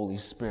be the Holy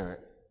Spirit.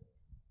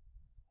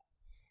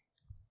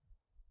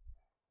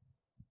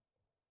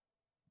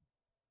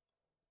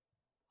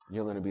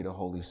 You're going to be the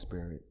Holy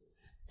Spirit.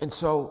 And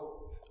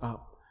so,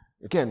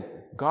 again,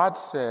 God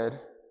said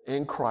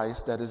in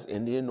Christ, that is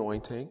in the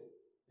anointing,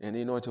 in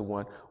the anointed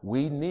one,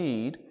 we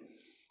need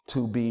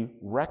to be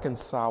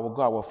reconciled with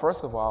God. Well,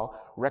 first of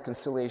all,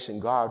 reconciliation,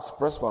 God,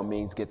 first of all,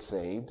 means get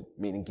saved,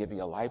 meaning give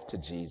your life to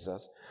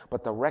Jesus.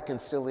 But the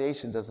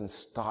reconciliation doesn't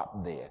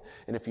stop there.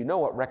 And if you know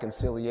what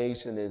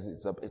reconciliation is,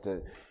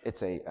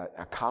 it's a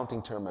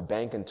accounting term, a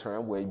banking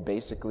term, where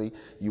basically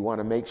you want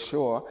to make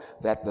sure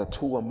that the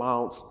two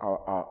amounts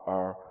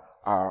are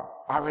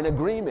in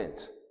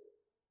agreement.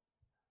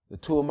 The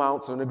two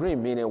amounts are in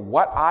agreement, meaning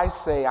what I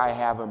say I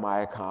have in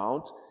my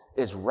account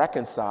is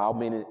reconciled,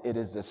 meaning it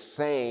is the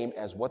same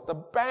as what the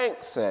bank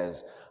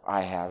says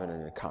I have in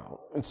an account.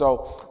 And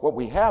so what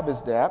we have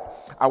is that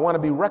I want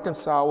to be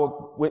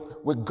reconciled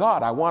with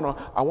God. I want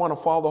to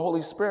follow the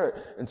Holy Spirit.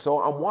 And so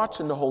I'm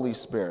watching the Holy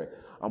Spirit.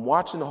 I'm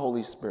watching the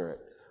Holy Spirit.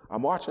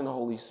 I'm watching the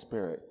Holy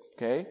Spirit.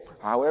 Okay?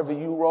 However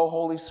you roll,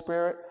 Holy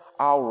Spirit,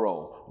 I'll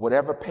roll.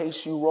 Whatever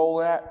pace you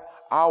roll at,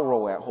 I'll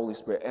roll at, Holy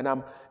Spirit. And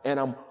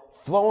I'm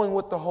flowing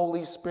with the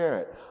Holy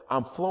Spirit.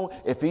 I'm flowing.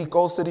 If he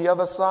goes to the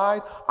other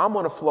side, I'm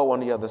going to flow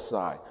on the other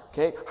side.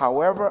 Okay?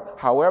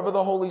 However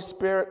the Holy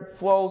Spirit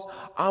flows,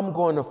 I'm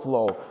going to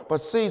flow. But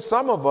see,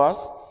 some of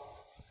us,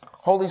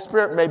 Holy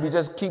Spirit maybe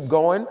just keep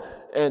going,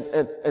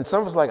 and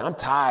some of us like, I'm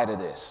tired of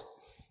this.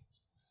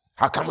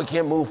 How come we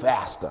can't move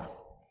faster?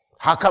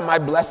 How come my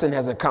blessing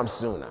hasn't come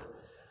sooner?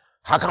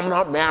 How come I'm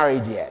not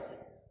married yet?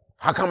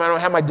 How come I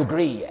don't have my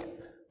degree yet?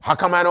 How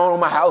come I don't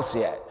own my house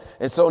yet?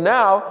 And so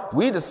now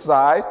we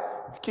decide,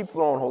 keep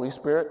flowing, Holy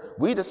Spirit.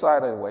 We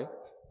decide anyway.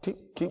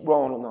 Keep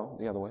rolling. No,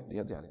 the other way. The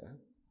other way.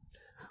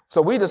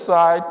 So we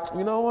decide,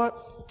 you know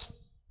what?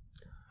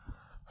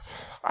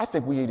 I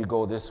think we need to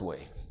go this way.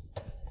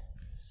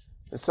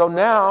 And so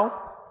now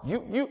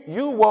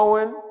you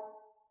rowing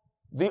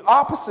the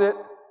opposite.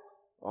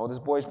 Oh, this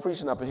boy's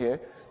preaching up in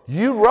here.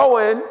 You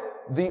rowing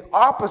the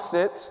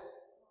opposite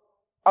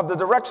of the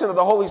direction of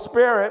the Holy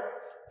Spirit.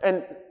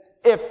 And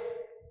if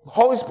the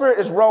Holy Spirit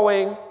is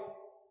rowing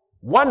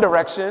one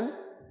direction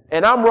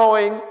and I'm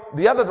rowing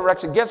the other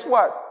direction, guess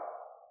what?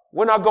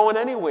 We're not going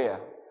anywhere.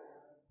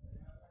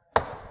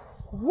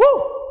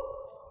 Woo!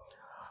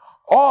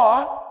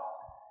 Or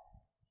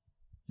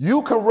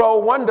you can row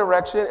one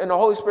direction and the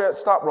Holy Spirit,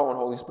 stop rowing,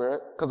 Holy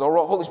Spirit. Because the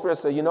Holy Spirit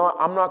said, you know what,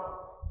 I'm not,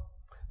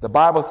 the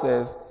Bible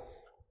says,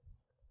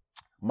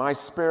 my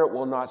spirit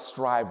will not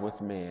strive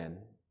with man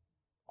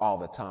all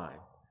the time.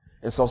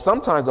 And so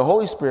sometimes the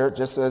Holy Spirit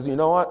just says, you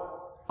know what,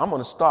 I'm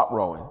going to stop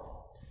rowing.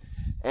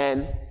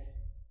 And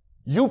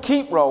you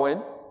keep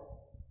rowing.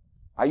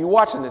 Are you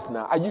watching this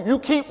now? You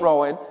keep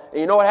rowing. And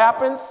you know what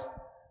happens?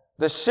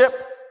 The ship,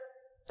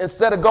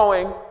 instead of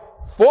going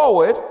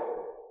forward,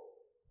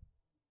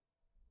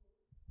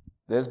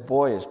 this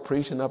boy is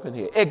preaching up in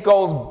here. It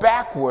goes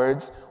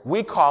backwards.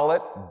 We call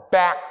it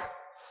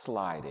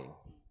backsliding.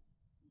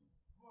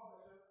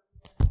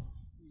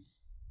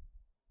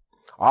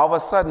 All of a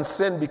sudden,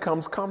 sin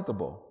becomes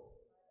comfortable.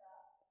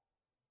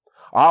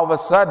 All of a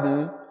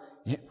sudden,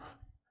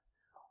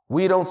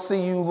 we don't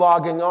see you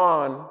logging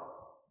on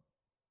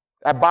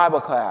at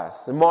Bible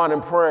class and morning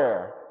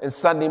prayer and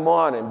Sunday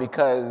morning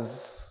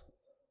because,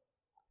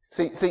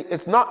 see,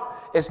 it's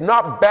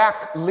not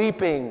back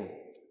leaping,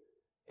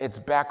 it's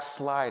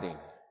backsliding.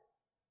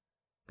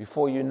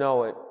 Before you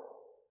know it,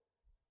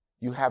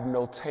 you have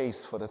no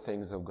taste for the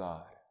things of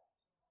God.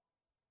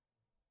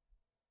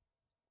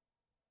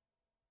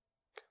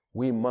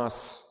 We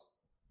must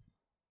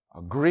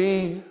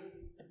agree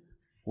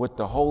with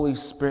the Holy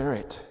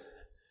Spirit.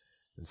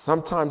 And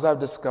sometimes I've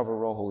discovered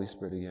raw Holy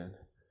Spirit again.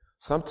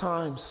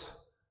 Sometimes,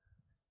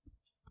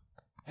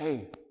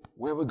 hey,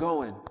 where are we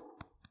going?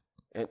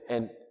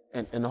 And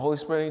the Holy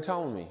Spirit ain't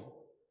telling me.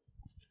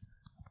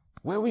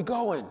 Where are we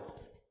going?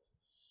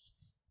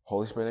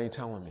 Holy Spirit ain't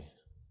telling me.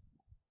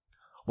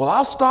 Well,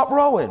 I'll stop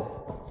rowing.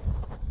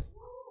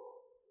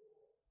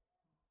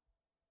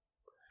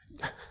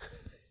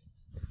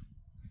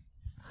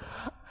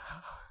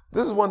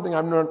 This is one thing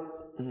I've learned.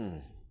 Let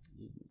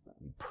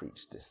me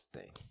preach this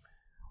thing.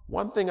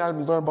 One thing I've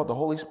learned about the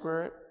Holy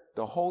Spirit,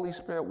 the Holy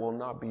Spirit will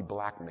not be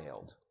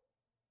blackmailed.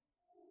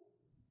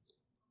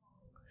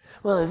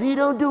 Well, if you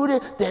don't do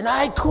this, then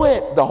I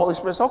quit. The Holy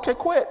Spirit says, okay,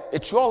 quit.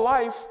 It's your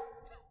life.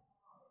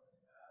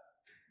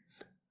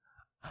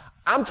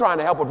 I'm trying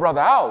to help a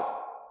brother out.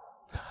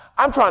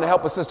 I'm trying to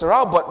help a sister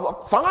out, but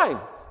look, fine.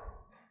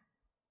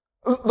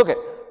 Look at,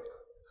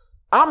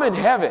 I'm in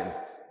heaven.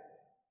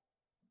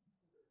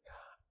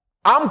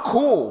 I'm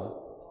cool.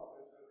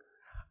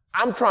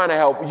 I'm trying to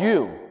help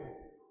you.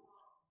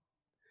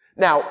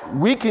 Now,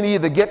 we can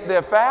either get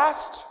there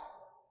fast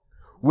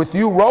with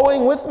you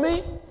rowing with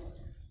me,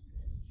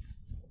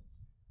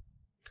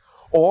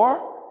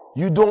 or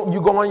you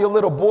go on your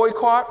little boy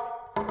cart.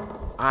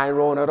 I ain't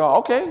rowing at all.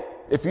 Okay,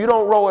 if you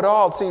don't row at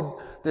all, see,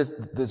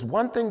 there's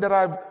one thing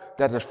that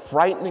is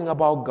frightening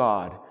about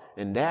God,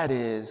 and that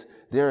is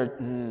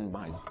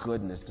my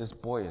goodness, this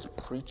boy is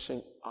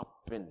preaching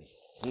up in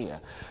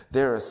here.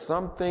 There are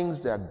some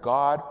things that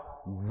God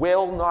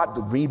will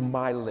not read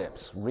my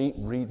lips.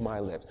 Read my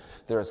lips.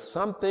 There are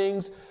some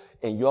things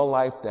in your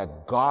life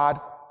that God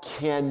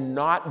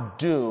cannot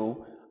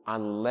do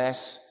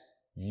unless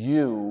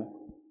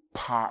you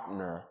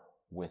partner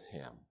with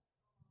him.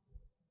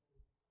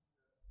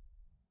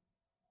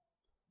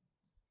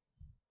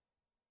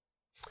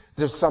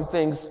 There's some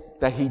things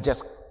that he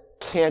just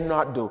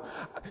cannot do.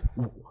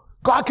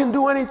 God can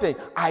do anything.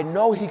 I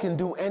know he can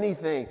do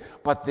anything,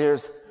 but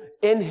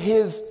in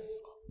his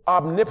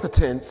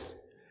omnipotence,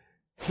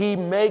 he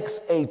makes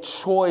a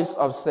choice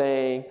of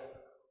saying,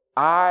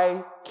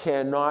 I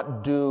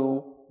cannot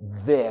do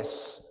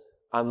this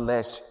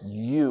unless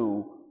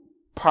you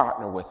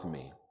partner with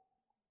me.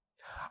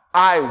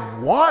 I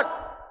want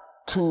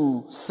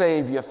to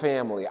save your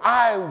family.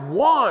 I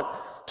want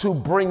to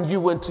bring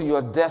you into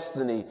your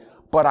destiny,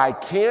 but I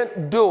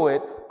can't do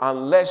it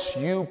unless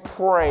you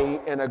pray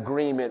in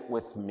agreement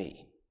with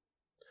me.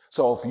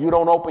 So if you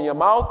don't open your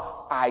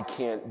mouth, I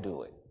can't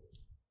do it.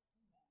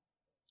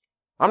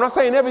 I'm not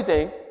saying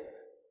everything.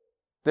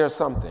 There are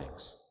some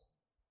things.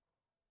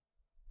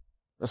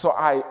 And so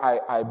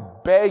I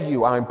beg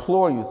you, I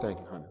implore you, thank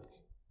you, honey,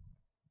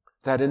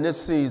 that in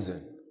this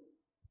season,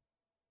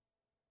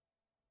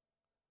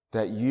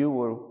 that you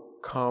will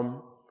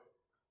come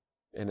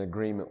in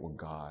agreement with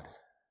God.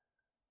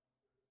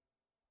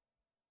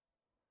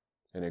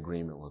 In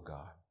agreement with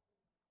God.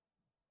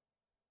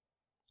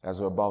 As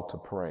we're about to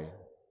pray,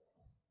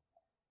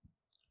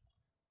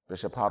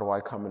 Bishop, how do I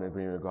come in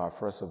agreement with God?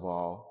 First of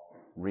all,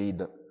 read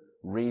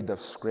the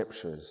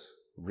scriptures,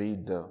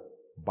 read the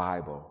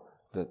Bible,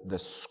 the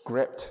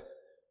scriptures.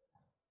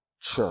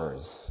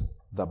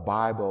 The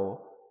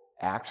Bible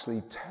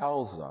actually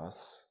tells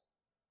us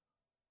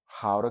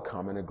how to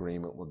come in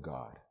agreement with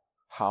God,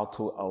 how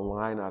to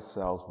align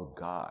ourselves with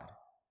God.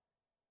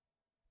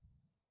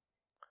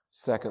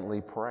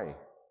 Secondly, pray.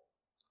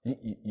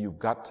 You've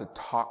got to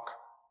talk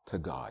to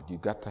God.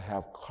 You've got to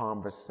have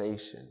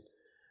conversation.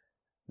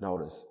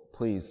 Notice,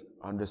 please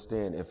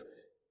understand, if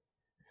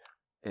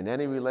in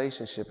any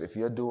relationship, if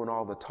you're doing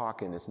all the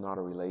talking, it's not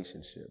a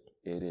relationship.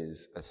 It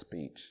is a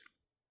speech.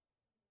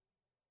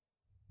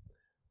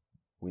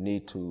 We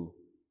need to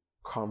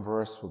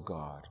converse with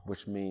God,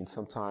 which means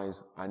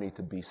sometimes I need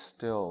to be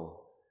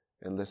still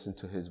and listen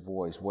to his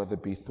voice, whether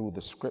it be through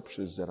the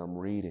scriptures that I'm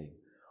reading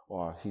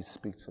or he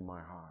speaks to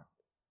my heart.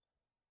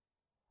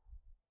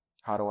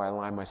 How do I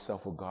align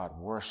myself with God?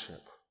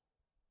 Worship.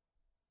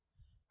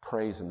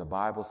 Praise. And the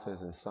Bible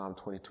says in Psalm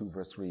 22,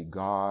 verse 3,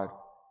 God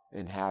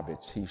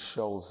inhabits, he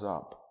shows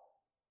up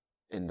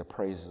in the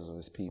praises of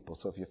his people.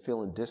 So if you're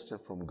feeling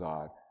distant from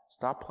God,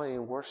 stop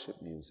playing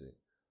worship music.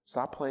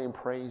 Stop playing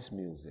praise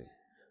music.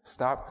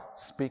 Stop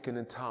speaking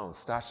in tongues.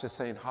 Stop just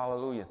saying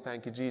hallelujah,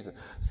 thank you, Jesus.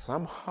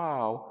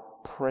 Somehow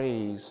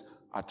praise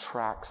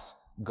attracts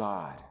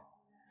God.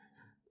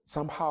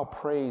 Somehow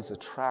praise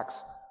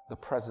attracts the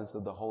presence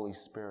of the Holy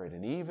Spirit.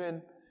 And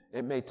even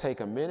it may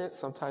take a minute,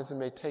 sometimes it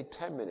may take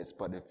 10 minutes,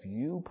 but if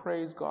you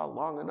praise God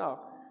long enough,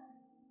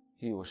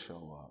 he will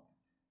show up.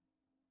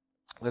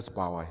 Let's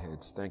bow our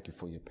heads. Thank you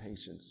for your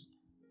patience.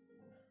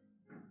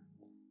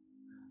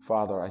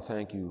 Father, I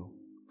thank you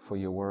for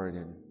your word.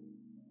 And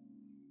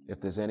if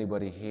there's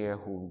anybody here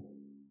who,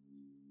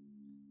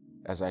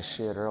 as I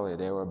shared earlier,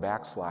 they were a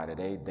backslider.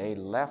 They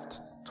left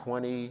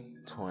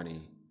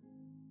 2020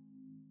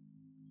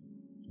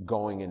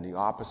 going in the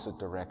opposite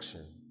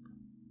direction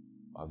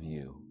of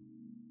you.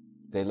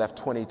 They left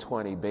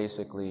 2020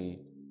 basically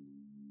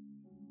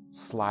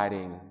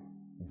sliding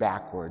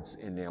backwards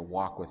in their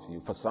walk with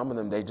you. For some of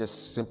them, they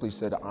just simply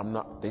said, I'm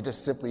not, they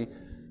just simply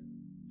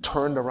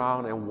turned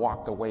around and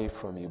walked away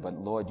from you. But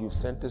Lord, you've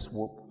sent this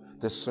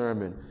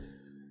sermon,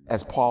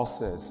 as Paul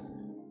says,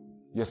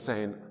 you're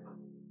saying,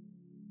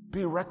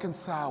 be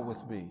reconciled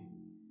with me.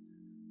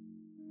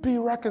 Be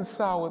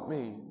reconciled with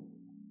me.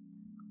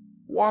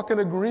 Walk in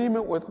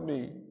agreement with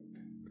me.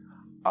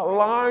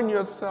 Align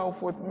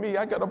yourself with me.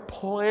 I got a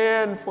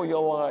plan for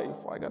your life.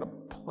 I got a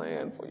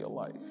plan for your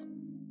life.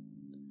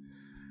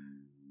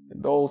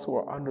 And those who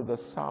are under the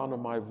sound of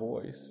my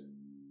voice,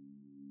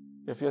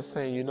 if you're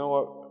saying, you know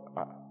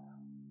what,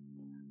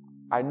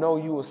 I know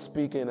you were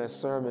speaking a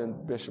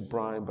sermon, Bishop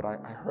Brian, but I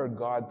heard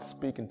God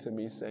speaking to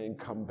me saying,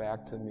 come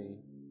back to me.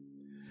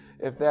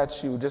 If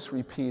that's you, just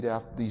repeat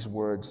after these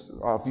words.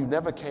 If you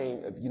never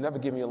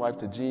given your life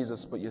to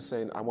Jesus, but you're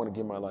saying, I want to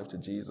give my life to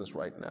Jesus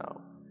right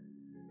now.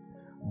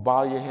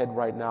 Bow your head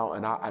right now,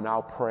 and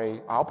I'll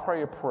pray. I'll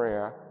pray a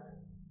prayer,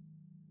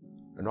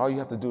 and all you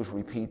have to do is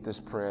repeat this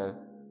prayer.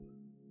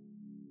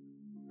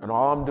 And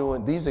all I'm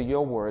doing, these are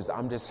your words,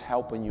 I'm just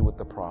helping you with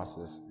the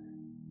process.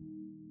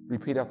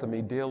 Repeat after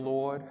me. Dear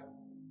Lord,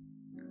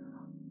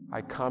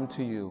 I come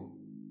to you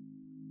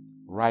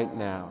right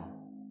now,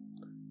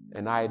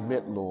 and I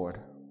admit, Lord,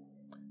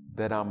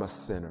 that I'm a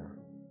sinner.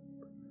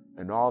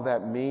 And all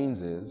that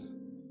means is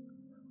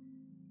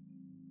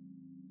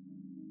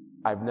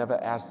I've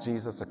never asked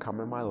Jesus to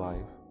come in my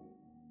life,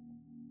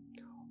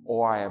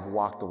 or I have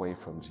walked away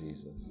from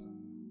Jesus.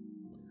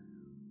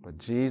 But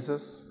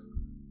Jesus,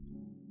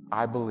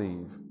 I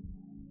believe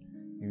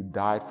you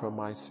died for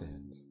my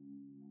sins,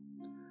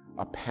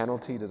 a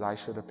penalty that I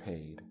should have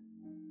paid.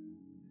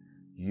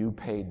 You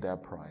paid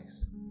that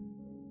price.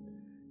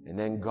 And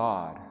then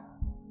God,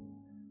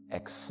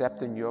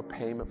 accepting your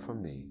payment for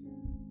me,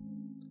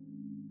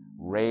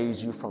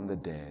 raised you from the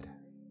dead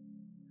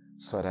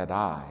so that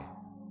I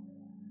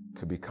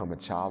could become a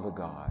child of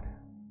God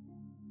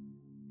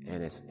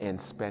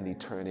and spend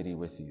eternity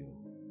with you.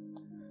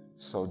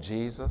 So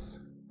Jesus,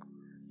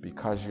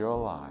 because you're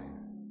alive,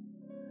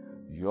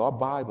 your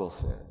Bible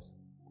says,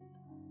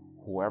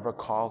 whoever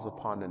calls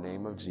upon the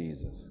name of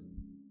Jesus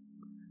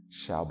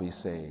shall be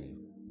saved.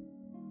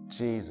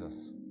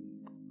 Jesus,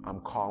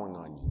 I'm calling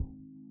on you.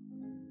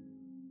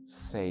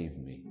 Save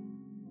me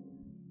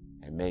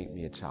and make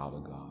me a child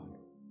of God.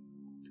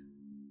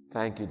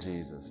 Thank you,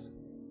 Jesus,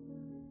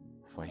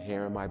 for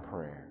hearing my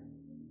prayer.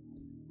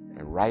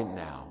 And right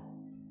now,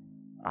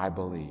 I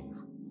believe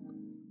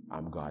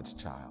I'm God's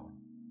child.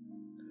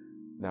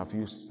 Now, if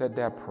you said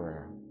that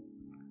prayer,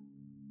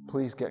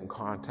 please get in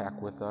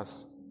contact with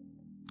us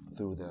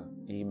through the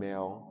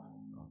email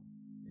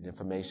and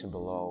information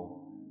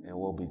below, and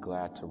we'll be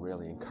glad to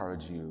really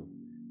encourage you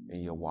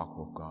in your walk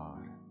with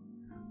God.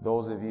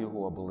 Those of you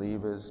who are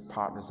believers,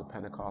 partners of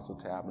Pentecostal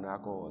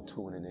Tabernacle, are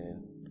tuning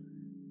in,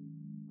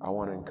 I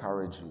want to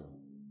encourage you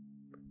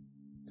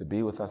to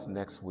be with us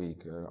next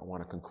week. I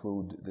want to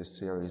conclude this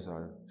series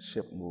on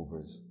ship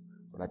movers,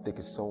 but I think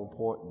it's so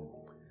important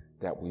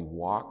that we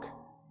walk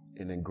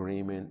in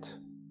agreement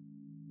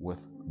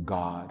with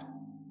God.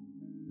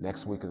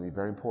 Next week is going to be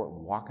very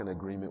important. Walk in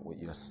agreement with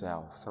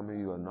yourself. Some of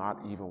you are not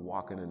even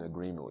walking in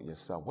agreement with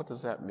yourself. What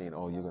does that mean?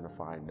 Oh, you're going to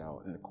find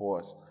out. And of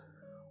course,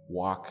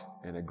 walk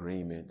in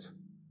agreement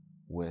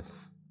with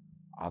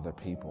other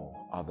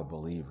people, other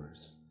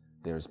believers.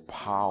 There's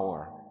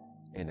power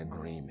in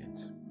agreement.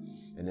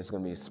 And it's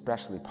going to be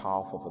especially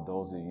powerful for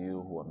those of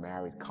you who are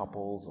married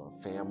couples or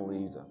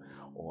families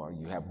or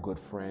you have good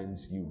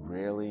friends. You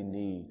really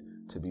need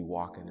to be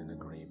walking in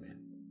agreement.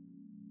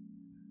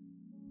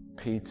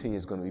 PT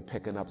is going to be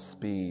picking up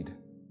speed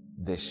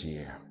this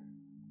year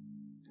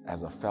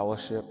as a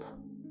fellowship,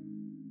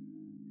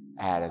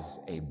 as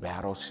a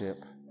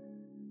battleship,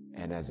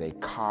 and as a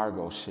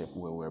cargo ship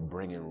where we're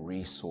bringing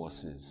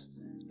resources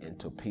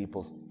into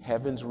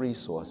heaven's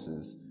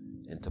resources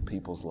into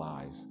people's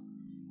lives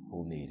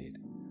who need it.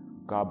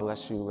 God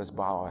bless you. Let's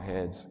bow our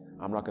heads.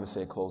 I'm not going to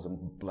say a closing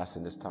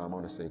blessing this time. I'm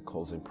going to say a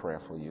closing prayer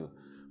for you.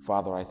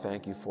 Father, I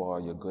thank you for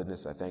your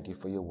goodness. I thank you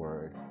for your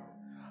word.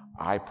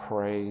 I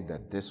pray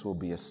that this will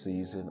be a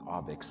season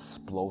of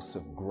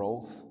explosive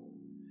growth,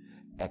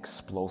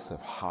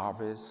 explosive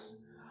harvest.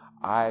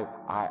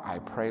 I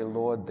pray,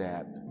 Lord,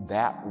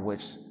 that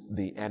which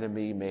the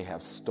enemy may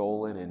have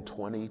stolen in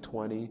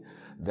 2020,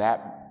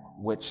 that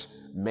which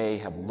may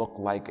have looked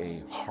like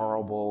a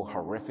horrible,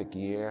 horrific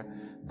year,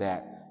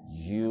 that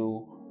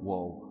you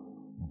will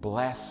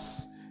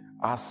bless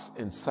us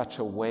in such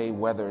a way,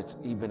 whether it's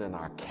even in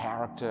our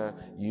character,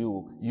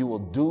 you will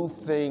do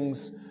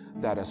things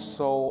that are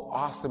so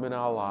awesome in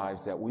our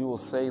lives that we will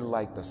say,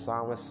 like the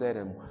psalmist said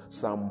in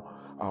Psalm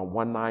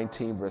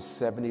 119, verse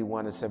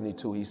 71 and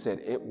 72, he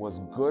said, it was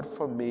good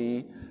for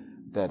me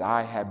that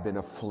I had been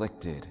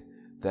afflicted,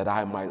 that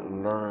I might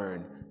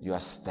learn your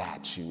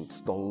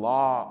statutes. The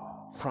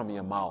law from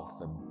your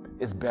mouth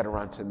is better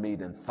unto me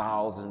than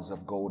thousands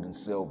of gold and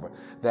silver.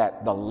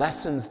 That the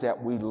lessons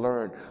that we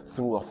learn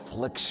through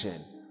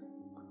affliction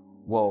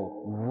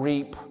will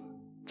reap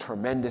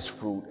tremendous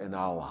fruit in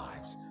our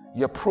lives.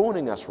 You're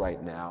pruning us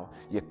right now.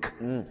 You're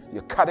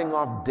cutting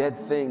off dead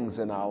things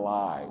in our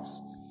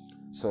lives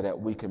so that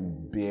we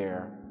can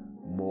bear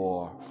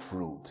more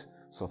fruit.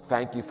 So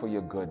thank you for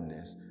your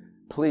goodness.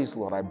 Please,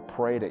 Lord, I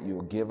pray that you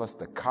will give us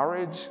the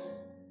courage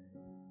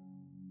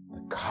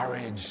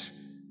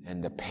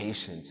and the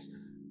patience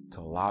to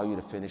allow you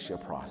to finish your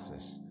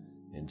process.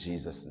 In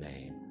Jesus'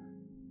 name,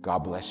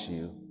 God bless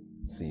you.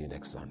 See you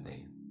next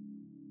Sunday.